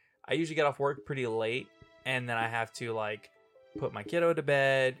easier, I usually get off work pretty late, and then I have to like put my kiddo to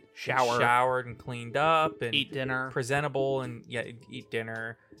bed, showered and cleaned up, and eat dinner. presentable, and eat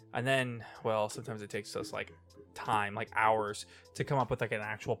dinner, and then sometimes it takes us like time, like hours, to come up with like an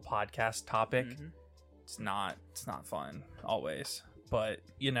actual podcast topic. Mm-hmm. It's not fun always, but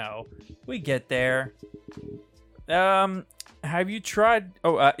we get there. Have you tried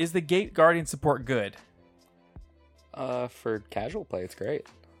is the Gate Guardian support good? For casual play, it's great.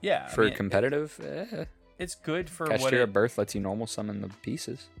 Yeah, For competitive, it's good for Catch what Tear of Birth lets you normal summon the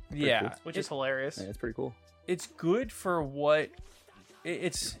pieces. Pretty yeah, cool. Which is hilarious. Yeah, it's pretty cool. it's good for what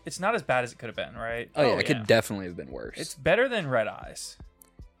it's not as bad as it could have been, right? Oh yeah, it could definitely have been worse. It's better than Red Eyes.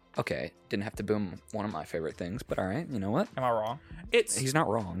 Okay, didn't have to boom one of my favorite things, but all right, you know what? Am I wrong? He's not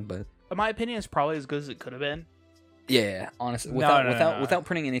wrong, but In my opinion, it's probably as good as it could have been. yeah, honestly, No. without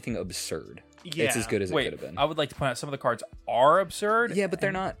printing anything absurd, it's as good as it Wait, could have been. I would like to point out some of the cards are absurd. Yeah, but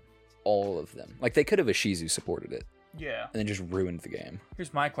they're not all of them. Like they could have Ishizu supported it Yeah. and then just ruined the game.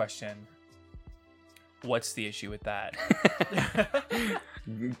 Here's my question. What's the issue with that?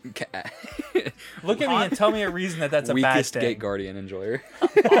 Look at me and tell me a reason that's a bad Weakest thing. Gate Guardian enjoyer.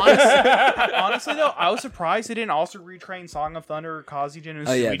 Honestly, though, I was surprised they didn't also retrain Song of Thunder, Kazijin, and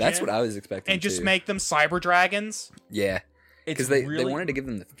Oh yeah, Suijin, that's what I was expecting. and just too. make them Cyber Dragons. Yeah, It's because they really- wanted to give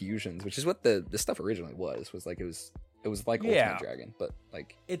them the fusions, which is what the stuff originally was like it was like Yeah. Ultimate Dragon, but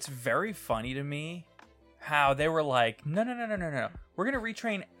like It's very funny to me how they were like, no. We're going to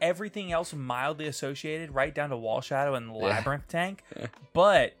retrain everything else mildly associated right down to Wall Shadow and Labyrinth Tank.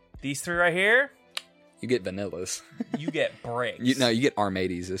 But these three right here, You get vanillas. You get bricks. You get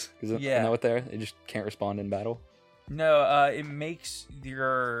armades. Is Yeah. that what they are? They just can't respond in battle. No, it makes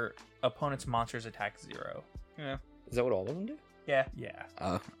your opponent's monsters attack 0. Yeah. Is that what all of them do? Yeah. Yeah.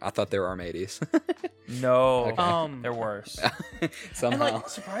 I thought they were armades. No. Okay. They're worse. Somehow. And like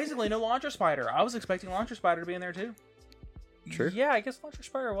surprisingly, no Launcher Spider. I was expecting Launcher Spider to be in there too. Sure. Yeah, I guess Launcher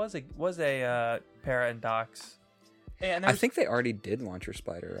Spider was a Para and Dox. And I think they already did Launcher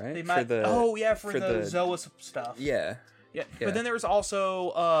Spider, right? they might. For the Zoa stuff. Yeah. Yeah. Yeah. But then there was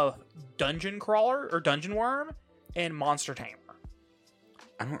also Dungeon Crawler or Dungeon Worm and Monster Tamer.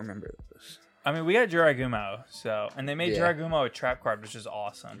 I don't remember those. I mean, we got Jiragumo, and they made Yeah. Jiragumo a trap card, which is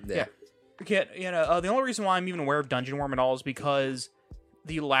awesome. Yeah. The only reason why I'm even aware of Dungeon Worm at all is because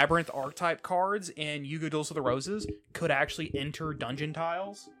the Labyrinth archetype cards in Yu-Gi-Oh! Duels of the Roses could actually enter dungeon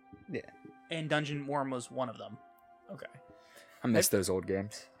tiles. Yeah. And Dungeon Worm was one of them. Okay. I miss those old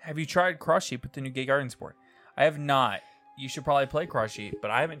games. Have you tried Cross Sheep with the new Gate Guardian support? I have not. You should probably play Cross Sheep, but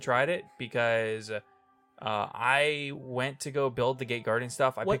I haven't tried it because I went to go build the Gate Guardian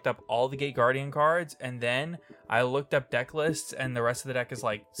stuff. I picked up all the Gate Guardian cards, and then I looked up deck lists, and the rest of the deck is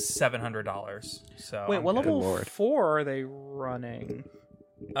like $700. So Wait, what level Lord. 4 are they running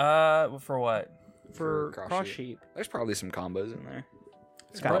for what? for Cross Cross Sheep. Sheep? There's probably some combos in there.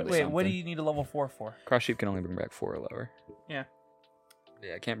 It's Wait, probably what do something. you need a level 4 for? Cross Sheep can only bring back 4 or lower. Yeah.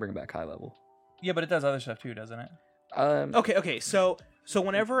 Yeah, I can't bring it back high level. Yeah, but it does other stuff too, doesn't it? Okay. So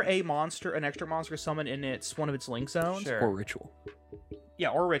whenever an extra monster is summoned in one of its link zones, Sure. Or ritual. yeah,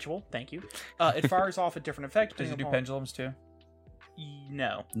 or ritual, thank you, it fires off a different effect. Does it do depending upon- pendulums too?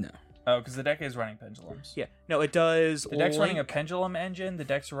 No. No. Oh, because the deck is running pendulums. Yeah. No, it does. The deck's running a link- pendulum engine. The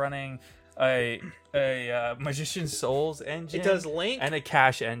deck's running a Magician's Souls engine. It does link. and a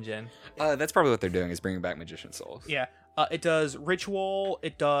cash engine. That's probably what they're doing is bringing back Magician Souls. Yeah. It does ritual.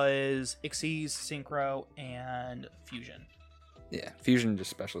 It does Xyz, Synchro, and Fusion. Yeah, Fusion just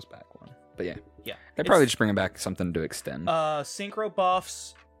specials back one. But yeah, Yeah. they're probably just bringing back something to extend. Synchro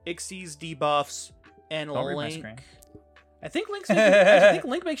buffs, Xyz debuffs, and Don't read my Link. screen. I think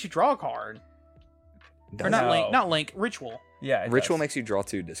Link makes you draw a card. Or Does not it? No. Link, not Link, Ritual. Yeah, it Ritual does. makes you draw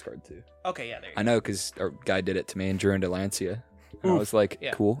 2, discard 2. Okay, yeah, there you I know because our guy did it to me and drew into Lancia. And I was like,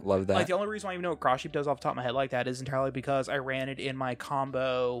 Yeah. cool, love go. that. Like, the only reason why I even know what Cross Sheep does off the top of my head like that is entirely because I ran it in my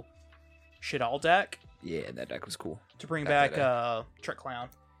combo Shit-All deck Yeah, that deck was cool. to bring Back back in the Trick Clown.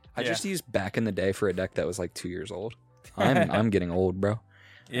 I Yeah. just used back in the day for a deck that was like 2 years old. I'm getting old, bro. I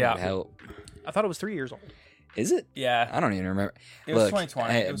Yeah. need help. I thought it was 3 years old. Is it? Yeah. I don't even remember. It was Look,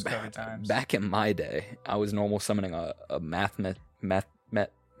 2020. hey, It was COVID times. Back in my day, I was normal summoning a mathematician,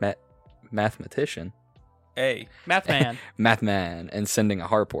 Math Man. and sending a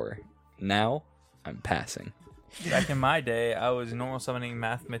Harpor. Now, I'm passing. Back in my day, I was normal summoning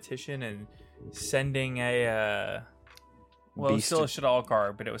Mathematician and sending a. Well, it was Beast- still a Shadal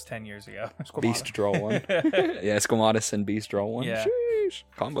card, but it was 10 years ago. Beast draw one. Yeah, Squamatus and Beast draw one. Yeah. Sheesh.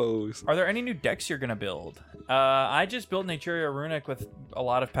 Combos. Are there any new decks you're gonna build? I just built Naturia Runic with a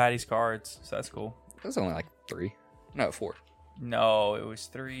lot of Patty's cards, so that's cool. That was only like 3. No, 4. No, it was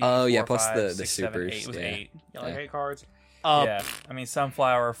 3. Oh, yeah, 4, plus 5, the 6, 7, supers, 8. It was yeah. 8. Yeah, like Yeah. 8 cards. Yeah, I mean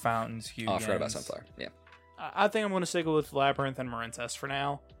Sunflower, Fountains, Hugins. Oh, I forgot about Sunflower. Yeah. I think I'm going to stick with Labyrinth and Marincess for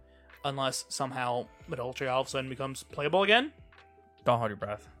now. Unless somehow Medolce all of a sudden becomes playable again. Don't hold your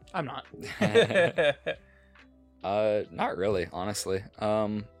breath. I'm not. Not really, honestly.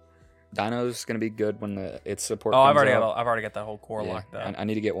 Dino's gonna be good when its support. Oh, I've comes already out. got that whole core Yeah, locked up. I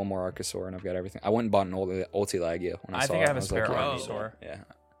need to get one more Archosaur, and I've got everything. I went and bought an Ultilagia when I I saw think it. I have a was spare like, yeah, Archosaur. Yeah,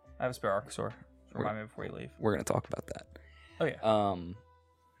 I have a spare Archosaur. Remind me before you leave. we're gonna talk about that. Oh yeah.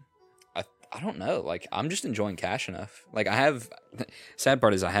 I don't know. Like, I'm just enjoying cash enough. Like, I have. Sad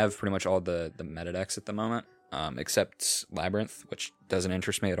part is I have pretty much all the meta decks at the moment, except Labyrinth, which doesn't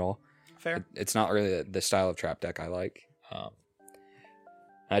interest me at all. Fair. It's not really the style of trap deck I like.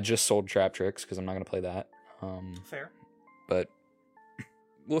 I just sold Trap Tricks because I'm not gonna play that. Fair. But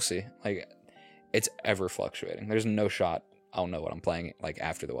we'll see. Like, it's ever fluctuating. There's no shot I'll know what I'm playing like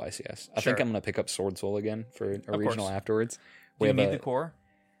after the YCS. I think Sure. I'm gonna pick up Sword Soul again for a regional course. afterwards. Do you have need a- the core?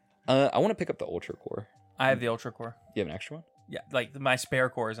 I want to pick up the Ultra Core. I have the Ultra Core. You have an extra one? Yeah, like my spare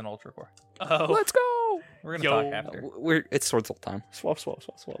core is an Ultra Core. Oh. Let's go. We're gonna Yo. talk after. It's Sword Soul time. Swap.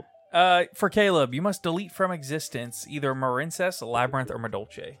 For Caleb, you must delete from existence either Marincess, Labyrinth, or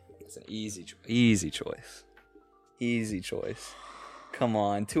Medolce. It's an easy choice. Easy choice. Come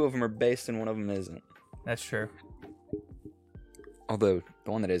on, 2 of them are based and 1 of them isn't. That's true. Although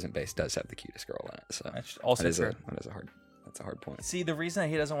the one that isn't based does have the cutest girl in it, so That's also true. That's a hard point. See, the reason that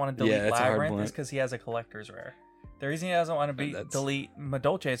he doesn't want to delete Yeah, that's a hard Labyrinth point. is because he has a collector's rare. The reason he doesn't want to That's- delete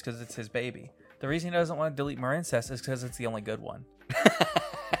Medolce is because it's his baby. The reason he doesn't want to delete Marincess is because it's the only good one.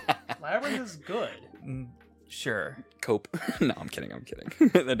 Labyrinth is good. Sure. Cope. No, I'm kidding.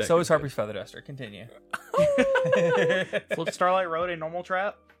 So is Harpy's Feather Duster. Continue. Flip Starlight Road a normal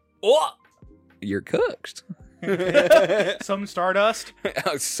trap. Oh! You're cooked. Some Stardust.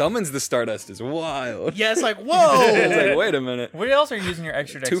 Summons the Stardust is wild. Yeah, it's like, whoa! It's like, wait a minute. What else are you using your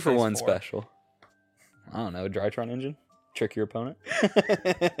extra dex 2 for space 1 special. I don't know. Drytron engine? Trick your opponent?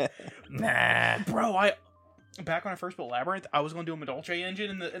 Nah. Bro, back when I first built Labyrinth, I was going to do a Medolce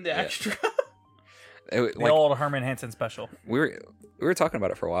engine in the extra. The old Herman Hansen special. We were talking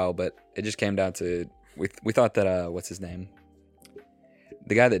about it for a while, but it just came down to we thought that what's his name?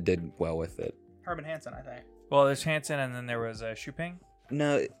 The guy that did well with it. Herman Hansen, I think. Well, there's Hansen, and then there was Shuping.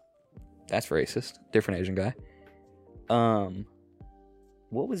 No, that's racist. Different Asian guy.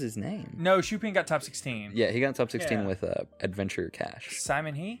 What was his name? No, Shuping got top 16. Yeah, he got top 16 with Adventure Cash.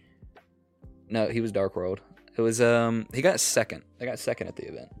 Simon He? No, he was Dark World. It was he got second. They got second at the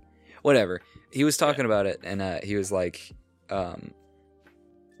event. Whatever. He was talking about it, and he was like,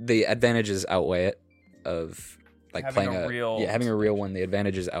 the advantages outweigh it of like having playing having a real one. The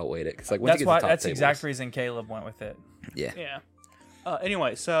advantages outweighed it. Cause like once you get to the top that's the tables, exact reason Caleb went with it. Yeah. Yeah.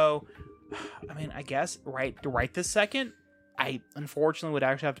 Anyway, so I mean, I guess right this second, I unfortunately would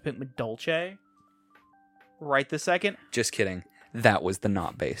actually have to pick Medolce. Right this second. Just kidding. That was the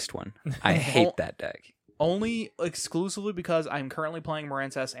not based one. I hate that deck. Only exclusively because I'm currently playing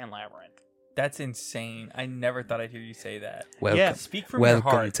Marincess and Labyrinth. That's insane. I never thought I'd hear you say that. Welcome, Yeah, speak from your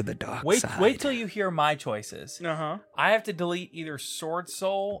welcome heart. to the dark Wait side. till you hear my choices. Uh-huh. I have to delete either Sword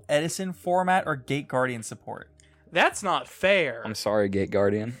Soul, Edison format, or Gate Guardian support. That's not fair. I'm sorry, Gate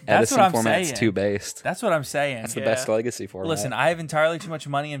Guardian. That's Edison what I'm format's saying. too based. That's what I'm saying. That's the best legacy format. Listen, I have entirely too much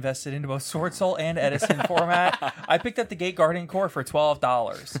money invested into both Sword Soul and Edison format. I picked up the Gate Guardian core for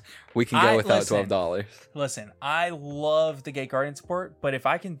 $12. we can go without $12. Listen, I love the Gate Guardian support, but if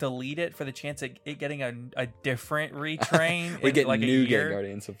I can delete it for the chance of it getting a different retrain we in get like new a year, Gate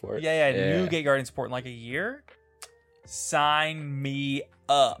Guardian support. Yeah, new Gate Guardian support in like a year, sign me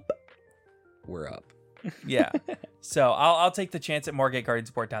up. We're up. Yeah. So I'll take the chance at more Gate Guardian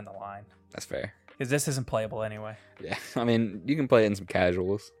support down the line. That's fair. Because this isn't playable anyway. Yeah, I mean, you can play it in some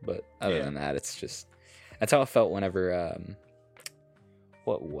casuals, but other than that, it's just... That's how it felt whenever...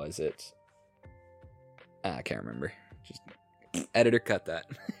 what was it? I can't remember. Just... Editor, cut that.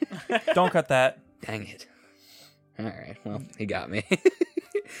 Don't cut that. Dang it. Alright, well, he got me.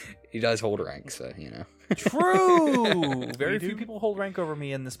 He does hold rank, so, you know. True! Very few people hold rank over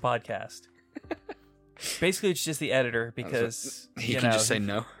me in this podcast. Basically, it's just the editor because he can just say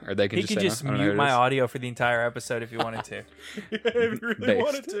no, or they can he just can say just no. mute my audio for the entire episode if he wanted to. If you really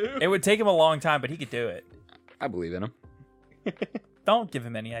wanted to. It would take him a long time, but he could do it. I believe in him. Don't give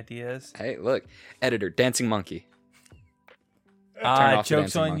him any ideas. Hey, look, editor, Dancing Monkey. Turn off the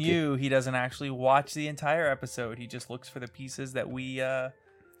Joke's Dancing on Monkey. you. He doesn't actually watch the entire episode. He just looks for the pieces that we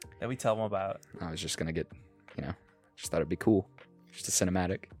tell him about. I was just gonna get, just thought it'd be cool, just a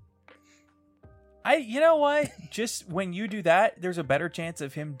cinematic. You know what? Just when you do that, there's a better chance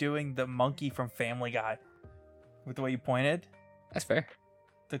of him doing the monkey from Family Guy. With the way you pointed. That's fair.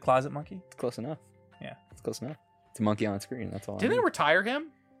 The closet monkey? It's close enough. Yeah. It's close enough. It's a monkey on screen. That's all. Didn't they retire him?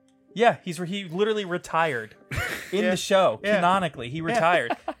 Yeah, he literally retired in the show. Yeah. Canonically, he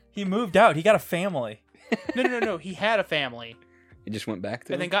retired. He moved out. He got a family. No. He had a family He just went back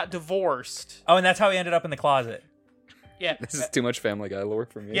to and then got divorced. Oh, and that's how he ended up in the closet. Yeah. This is too much Family Guy lore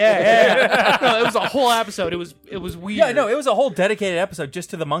for me. Yeah. No, it was a whole episode. It was weird. Yeah, no, it was a whole dedicated episode just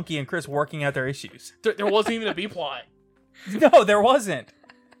to the monkey and Chris working out their issues. There wasn't even a B plot. No, there wasn't.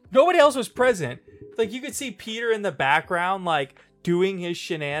 Nobody else was present. Like, you could see Peter in the background, like, doing his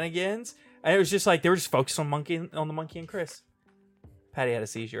shenanigans, and it was just like they were just focused on the monkey and Chris. Patty had a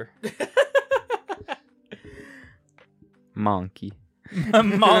seizure. Monkey.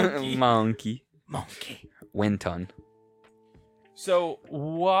 Monkey. Monkey. Winton. So,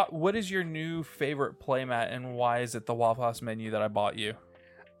 what is your new favorite playmat, and why is it the Waffle House menu that I bought you?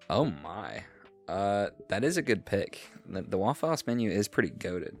 Oh my. That is a good pick. The Waffle House menu is pretty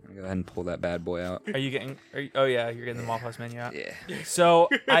goated. Go ahead and pull that bad boy out. Oh yeah, you're getting the Waffle House menu out. Yeah. So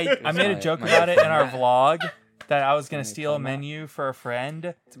I made a joke my about it in our vlog that I was gonna steal a menu for a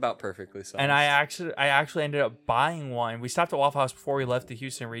friend, It's about perfectly sized. and I actually ended up buying one. We stopped at Waffle House before we left the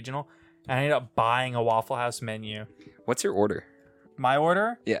Houston Regional, and I ended up buying a Waffle House menu. What's your order? My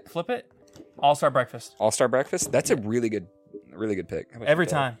order? Yeah. Flip it. All-Star breakfast. All-Star Breakfast? That's a really good pick. How about Every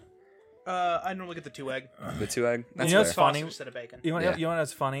you, Paul? time. I normally get the 2-egg. The 2 egg? That's You know what's fair. funny? Instead of bacon. You want Yeah. to know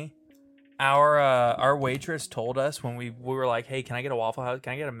what's funny? Our waitress told us when we were like, "Hey, can I get a Waffle House?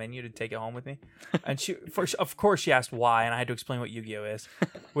 Can I get a menu to take it home with me?" And of course, she asked why, and I had to explain what Yu-Gi-Oh is,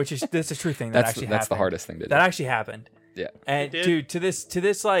 which is that's a true thing that actually happened. That's the hardest thing to do. That actually happened. Yeah. And dude, to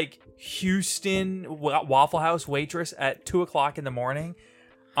this like Houston Waffle House waitress at 2:00 in the morning,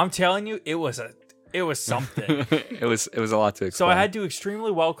 I'm telling you, it was something. it was a lot to explain. So I had to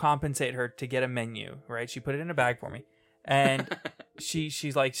extremely well compensate her to get a menu. Right? She put it in a bag for me. And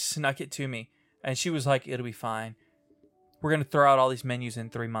she's like snuck it to me, and she was like, "It'll be fine. We're gonna throw out all these menus in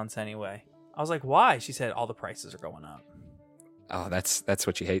 3 months anyway." I was like, "Why?" She said, "All the prices are going up." Oh, that's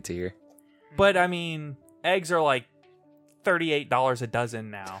what you hate to hear. But I mean, eggs are like $38 a dozen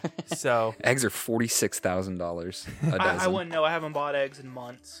now. So eggs are $46,000 a dozen. I wouldn't know. I haven't bought eggs in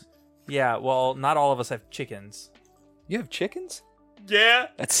months. Yeah, well, not all of us have chickens. You have chickens? Yeah.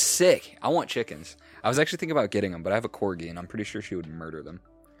 That's sick. I want chickens. I was actually thinking about getting them, but I have a corgi, and I'm pretty sure she would murder them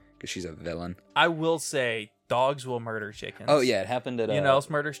because she's a villain. I will say, dogs will murder chickens. Oh yeah, it happened at. You know, else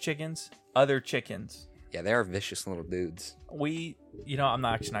murders chickens? Other chickens. Yeah, they are vicious little dudes. I'm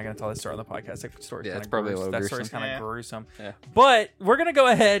not going to tell this story on the podcast. That story's it's probably a little gruesome. That story's kind of gruesome. Yeah. But we're going to go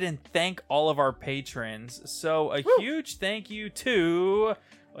ahead and thank all of our patrons. So a huge thank you to.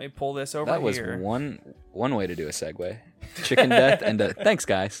 Let me pull this over here. That was one way to do a segue. Chicken death and thanks,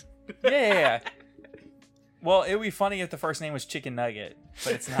 guys. Yeah. Well, it would be funny if the first name was Chicken Nugget,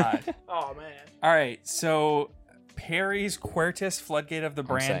 but it's not. Oh, man. All right, so Perry's Quertus, Floodgate of the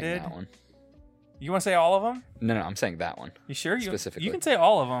Branded. I'm saying that one. You want to say all of them? No, I'm saying that one. You sure? Specifically. You can say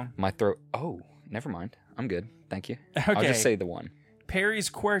all of them. My throat. Oh, never mind. I'm good. Thank you. Okay. I'll just say the one.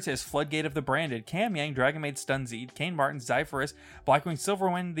 Perry's Quertus, Floodgate of the Branded, Cam Yang, Dragonmaid Stunzeed, Kane Martin, Zyphorus, Blackwing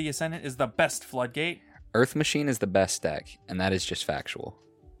Silverwind, the Ascendant is the best Floodgate. Earth Machine is the best deck, and that is just factual.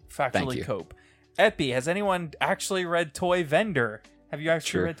 Factually cope. Epi, has anyone actually read Toy Vendor? Have you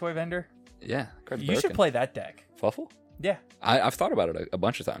actually read Toy Vendor? Yeah. You should play that deck. Fluffle? Yeah. I've thought about it a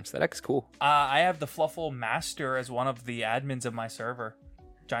bunch of times. That deck is cool. I have the Fluffle Master as one of the admins of my server.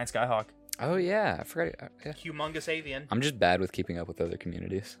 Giant Skyhawk. Oh, yeah. I forgot. Yeah. Humongous Avian. I'm just bad with keeping up with other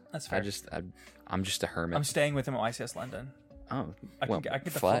communities. That's fair. I'm just a hermit. I'm staying with him at YCS London. Oh, I can get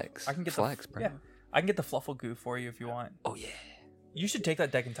flex. I can get flex, bro. Yeah. I can get the Fluffle Goo for you if you want. Oh, yeah. You should take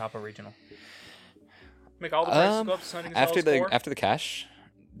that deck in Top of Regional. Make all the prices go up. Sending after the cash,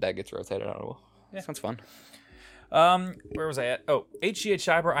 that gets rotated out. Yeah. Sounds fun. Where was I at? Oh, HGH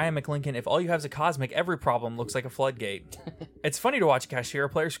Cyber, I am McLincoln. If all you have is a Cosmic, every problem looks like a Floodgate. It's funny to watch a cashier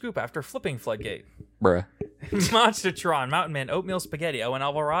player scoop after flipping Floodgate. Bruh. Monstertron, Mountain Man, Oatmeal Spaghetti, Owen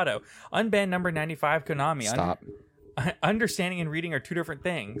Alvarado, Unbanned Number 95, Konami. Stop. Understanding and reading are two different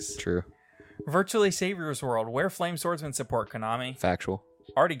things. True. Virtually Savior's World, where Flame Swordsman support, Konami. Factual.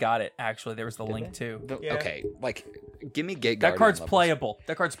 Already got it, actually. There was the link, too. Okay, give me Gate Guardian That card's levels. playable.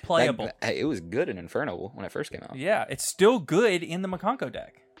 That card's playable. Hey, it was good in Inferno when it first came out. Yeah, it's still good in the Makonko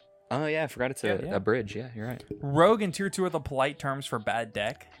deck. Oh, yeah, I forgot it's a bridge. Yeah, you're right. Rogue and Tier 2 are the polite terms for bad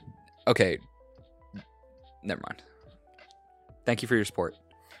deck. Okay. Never mind. Thank you for your support.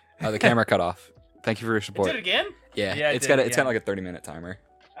 The camera cut off. Thank you for your support. Did it again? Yeah, it's got like a 30-minute timer.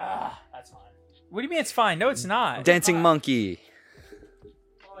 That's fine. What do you mean it's fine? No, it's not. Dancing Monkey.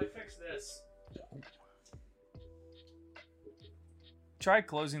 Well, I fixed this. Try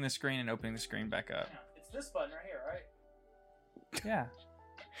closing the screen and opening the screen back up. It's this button right here, right? Yeah.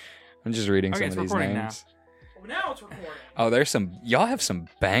 I'm just reading some it's of these recording names. Well, now it's recording. Oh, there's some. Y'all have some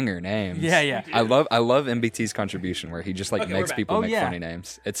banger names. Yeah. I love MBT's contribution where he just Okay, makes we're back. people make funny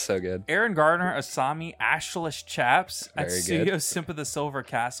names. It's so good. Aaron Gardner, Asami, Ashless Chaps, Very Atsuyo, good. Simp of the Silver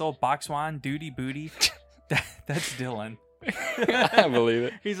Castle, Boxwan, Duty Booty. That's Dylan. I believe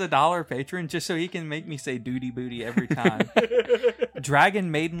it. He's $1 patron just so he can make me say Duty Booty every time.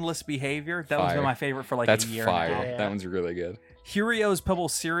 Dragon Maidenless Behavior. That one's been my favorite for That's a year. fire. Now. Yeah. That one's really good. Hurio's Pebble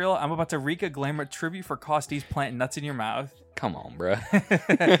Cereal. I'm about to Rika Glamour tribute for Costy's planting nuts in your mouth. Come on, bro.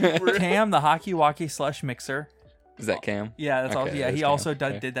 Cam, the Hockey Walkie Slush Mixer. Is that Cam? Yeah, that's all. Okay, Yeah, that's he Cam. also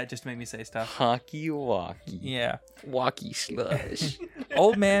Okay. did that just to make me say stuff. Hockey Walkie. Yeah. Walkie Slush.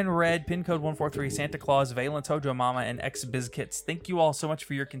 Old Man Red, pin code 143, Santa Claus, Valence, Hojo Mama, and X Bizkits. Thank you all so much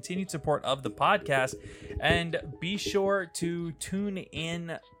for your continued support of the podcast. And be sure to tune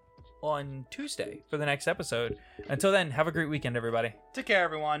in on Tuesday for the next episode. Until then, have a great weekend, everybody. Take care,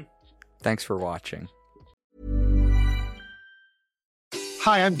 everyone. Thanks for watching.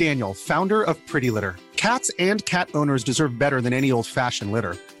 Hi, I'm Daniel, founder of Pretty Litter. Cats and cat owners deserve better than any old-fashioned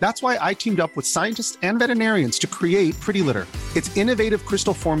litter. That's why I teamed up with scientists and veterinarians to create Pretty Litter. Its innovative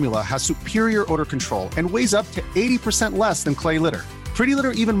crystal formula has superior odor control and weighs up to 80% less than clay litter. Pretty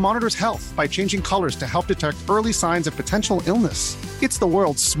Litter even monitors health by changing colors to help detect early signs of potential illness. It's the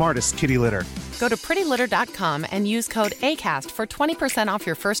world's smartest kitty litter. Go to prettylitter.com and use code ACAST for 20% off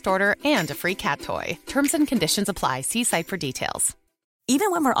your first order and a free cat toy. Terms and conditions apply. See site for details. Even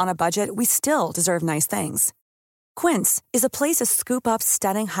when we're on a budget, we still deserve nice things. Quince is a place to scoop up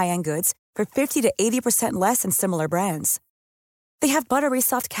stunning high-end goods for 50 to 80% less than similar brands. They have buttery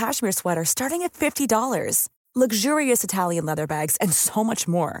soft cashmere sweaters starting at $50, luxurious Italian leather bags, and so much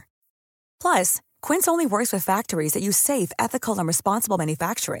more. Plus, Quince only works with factories that use safe, ethical, and responsible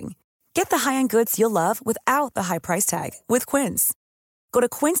manufacturing. Get the high-end goods you'll love without the high price tag with Quince. Go to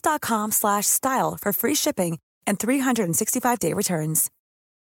quince.com/style for free shipping and 365-day returns.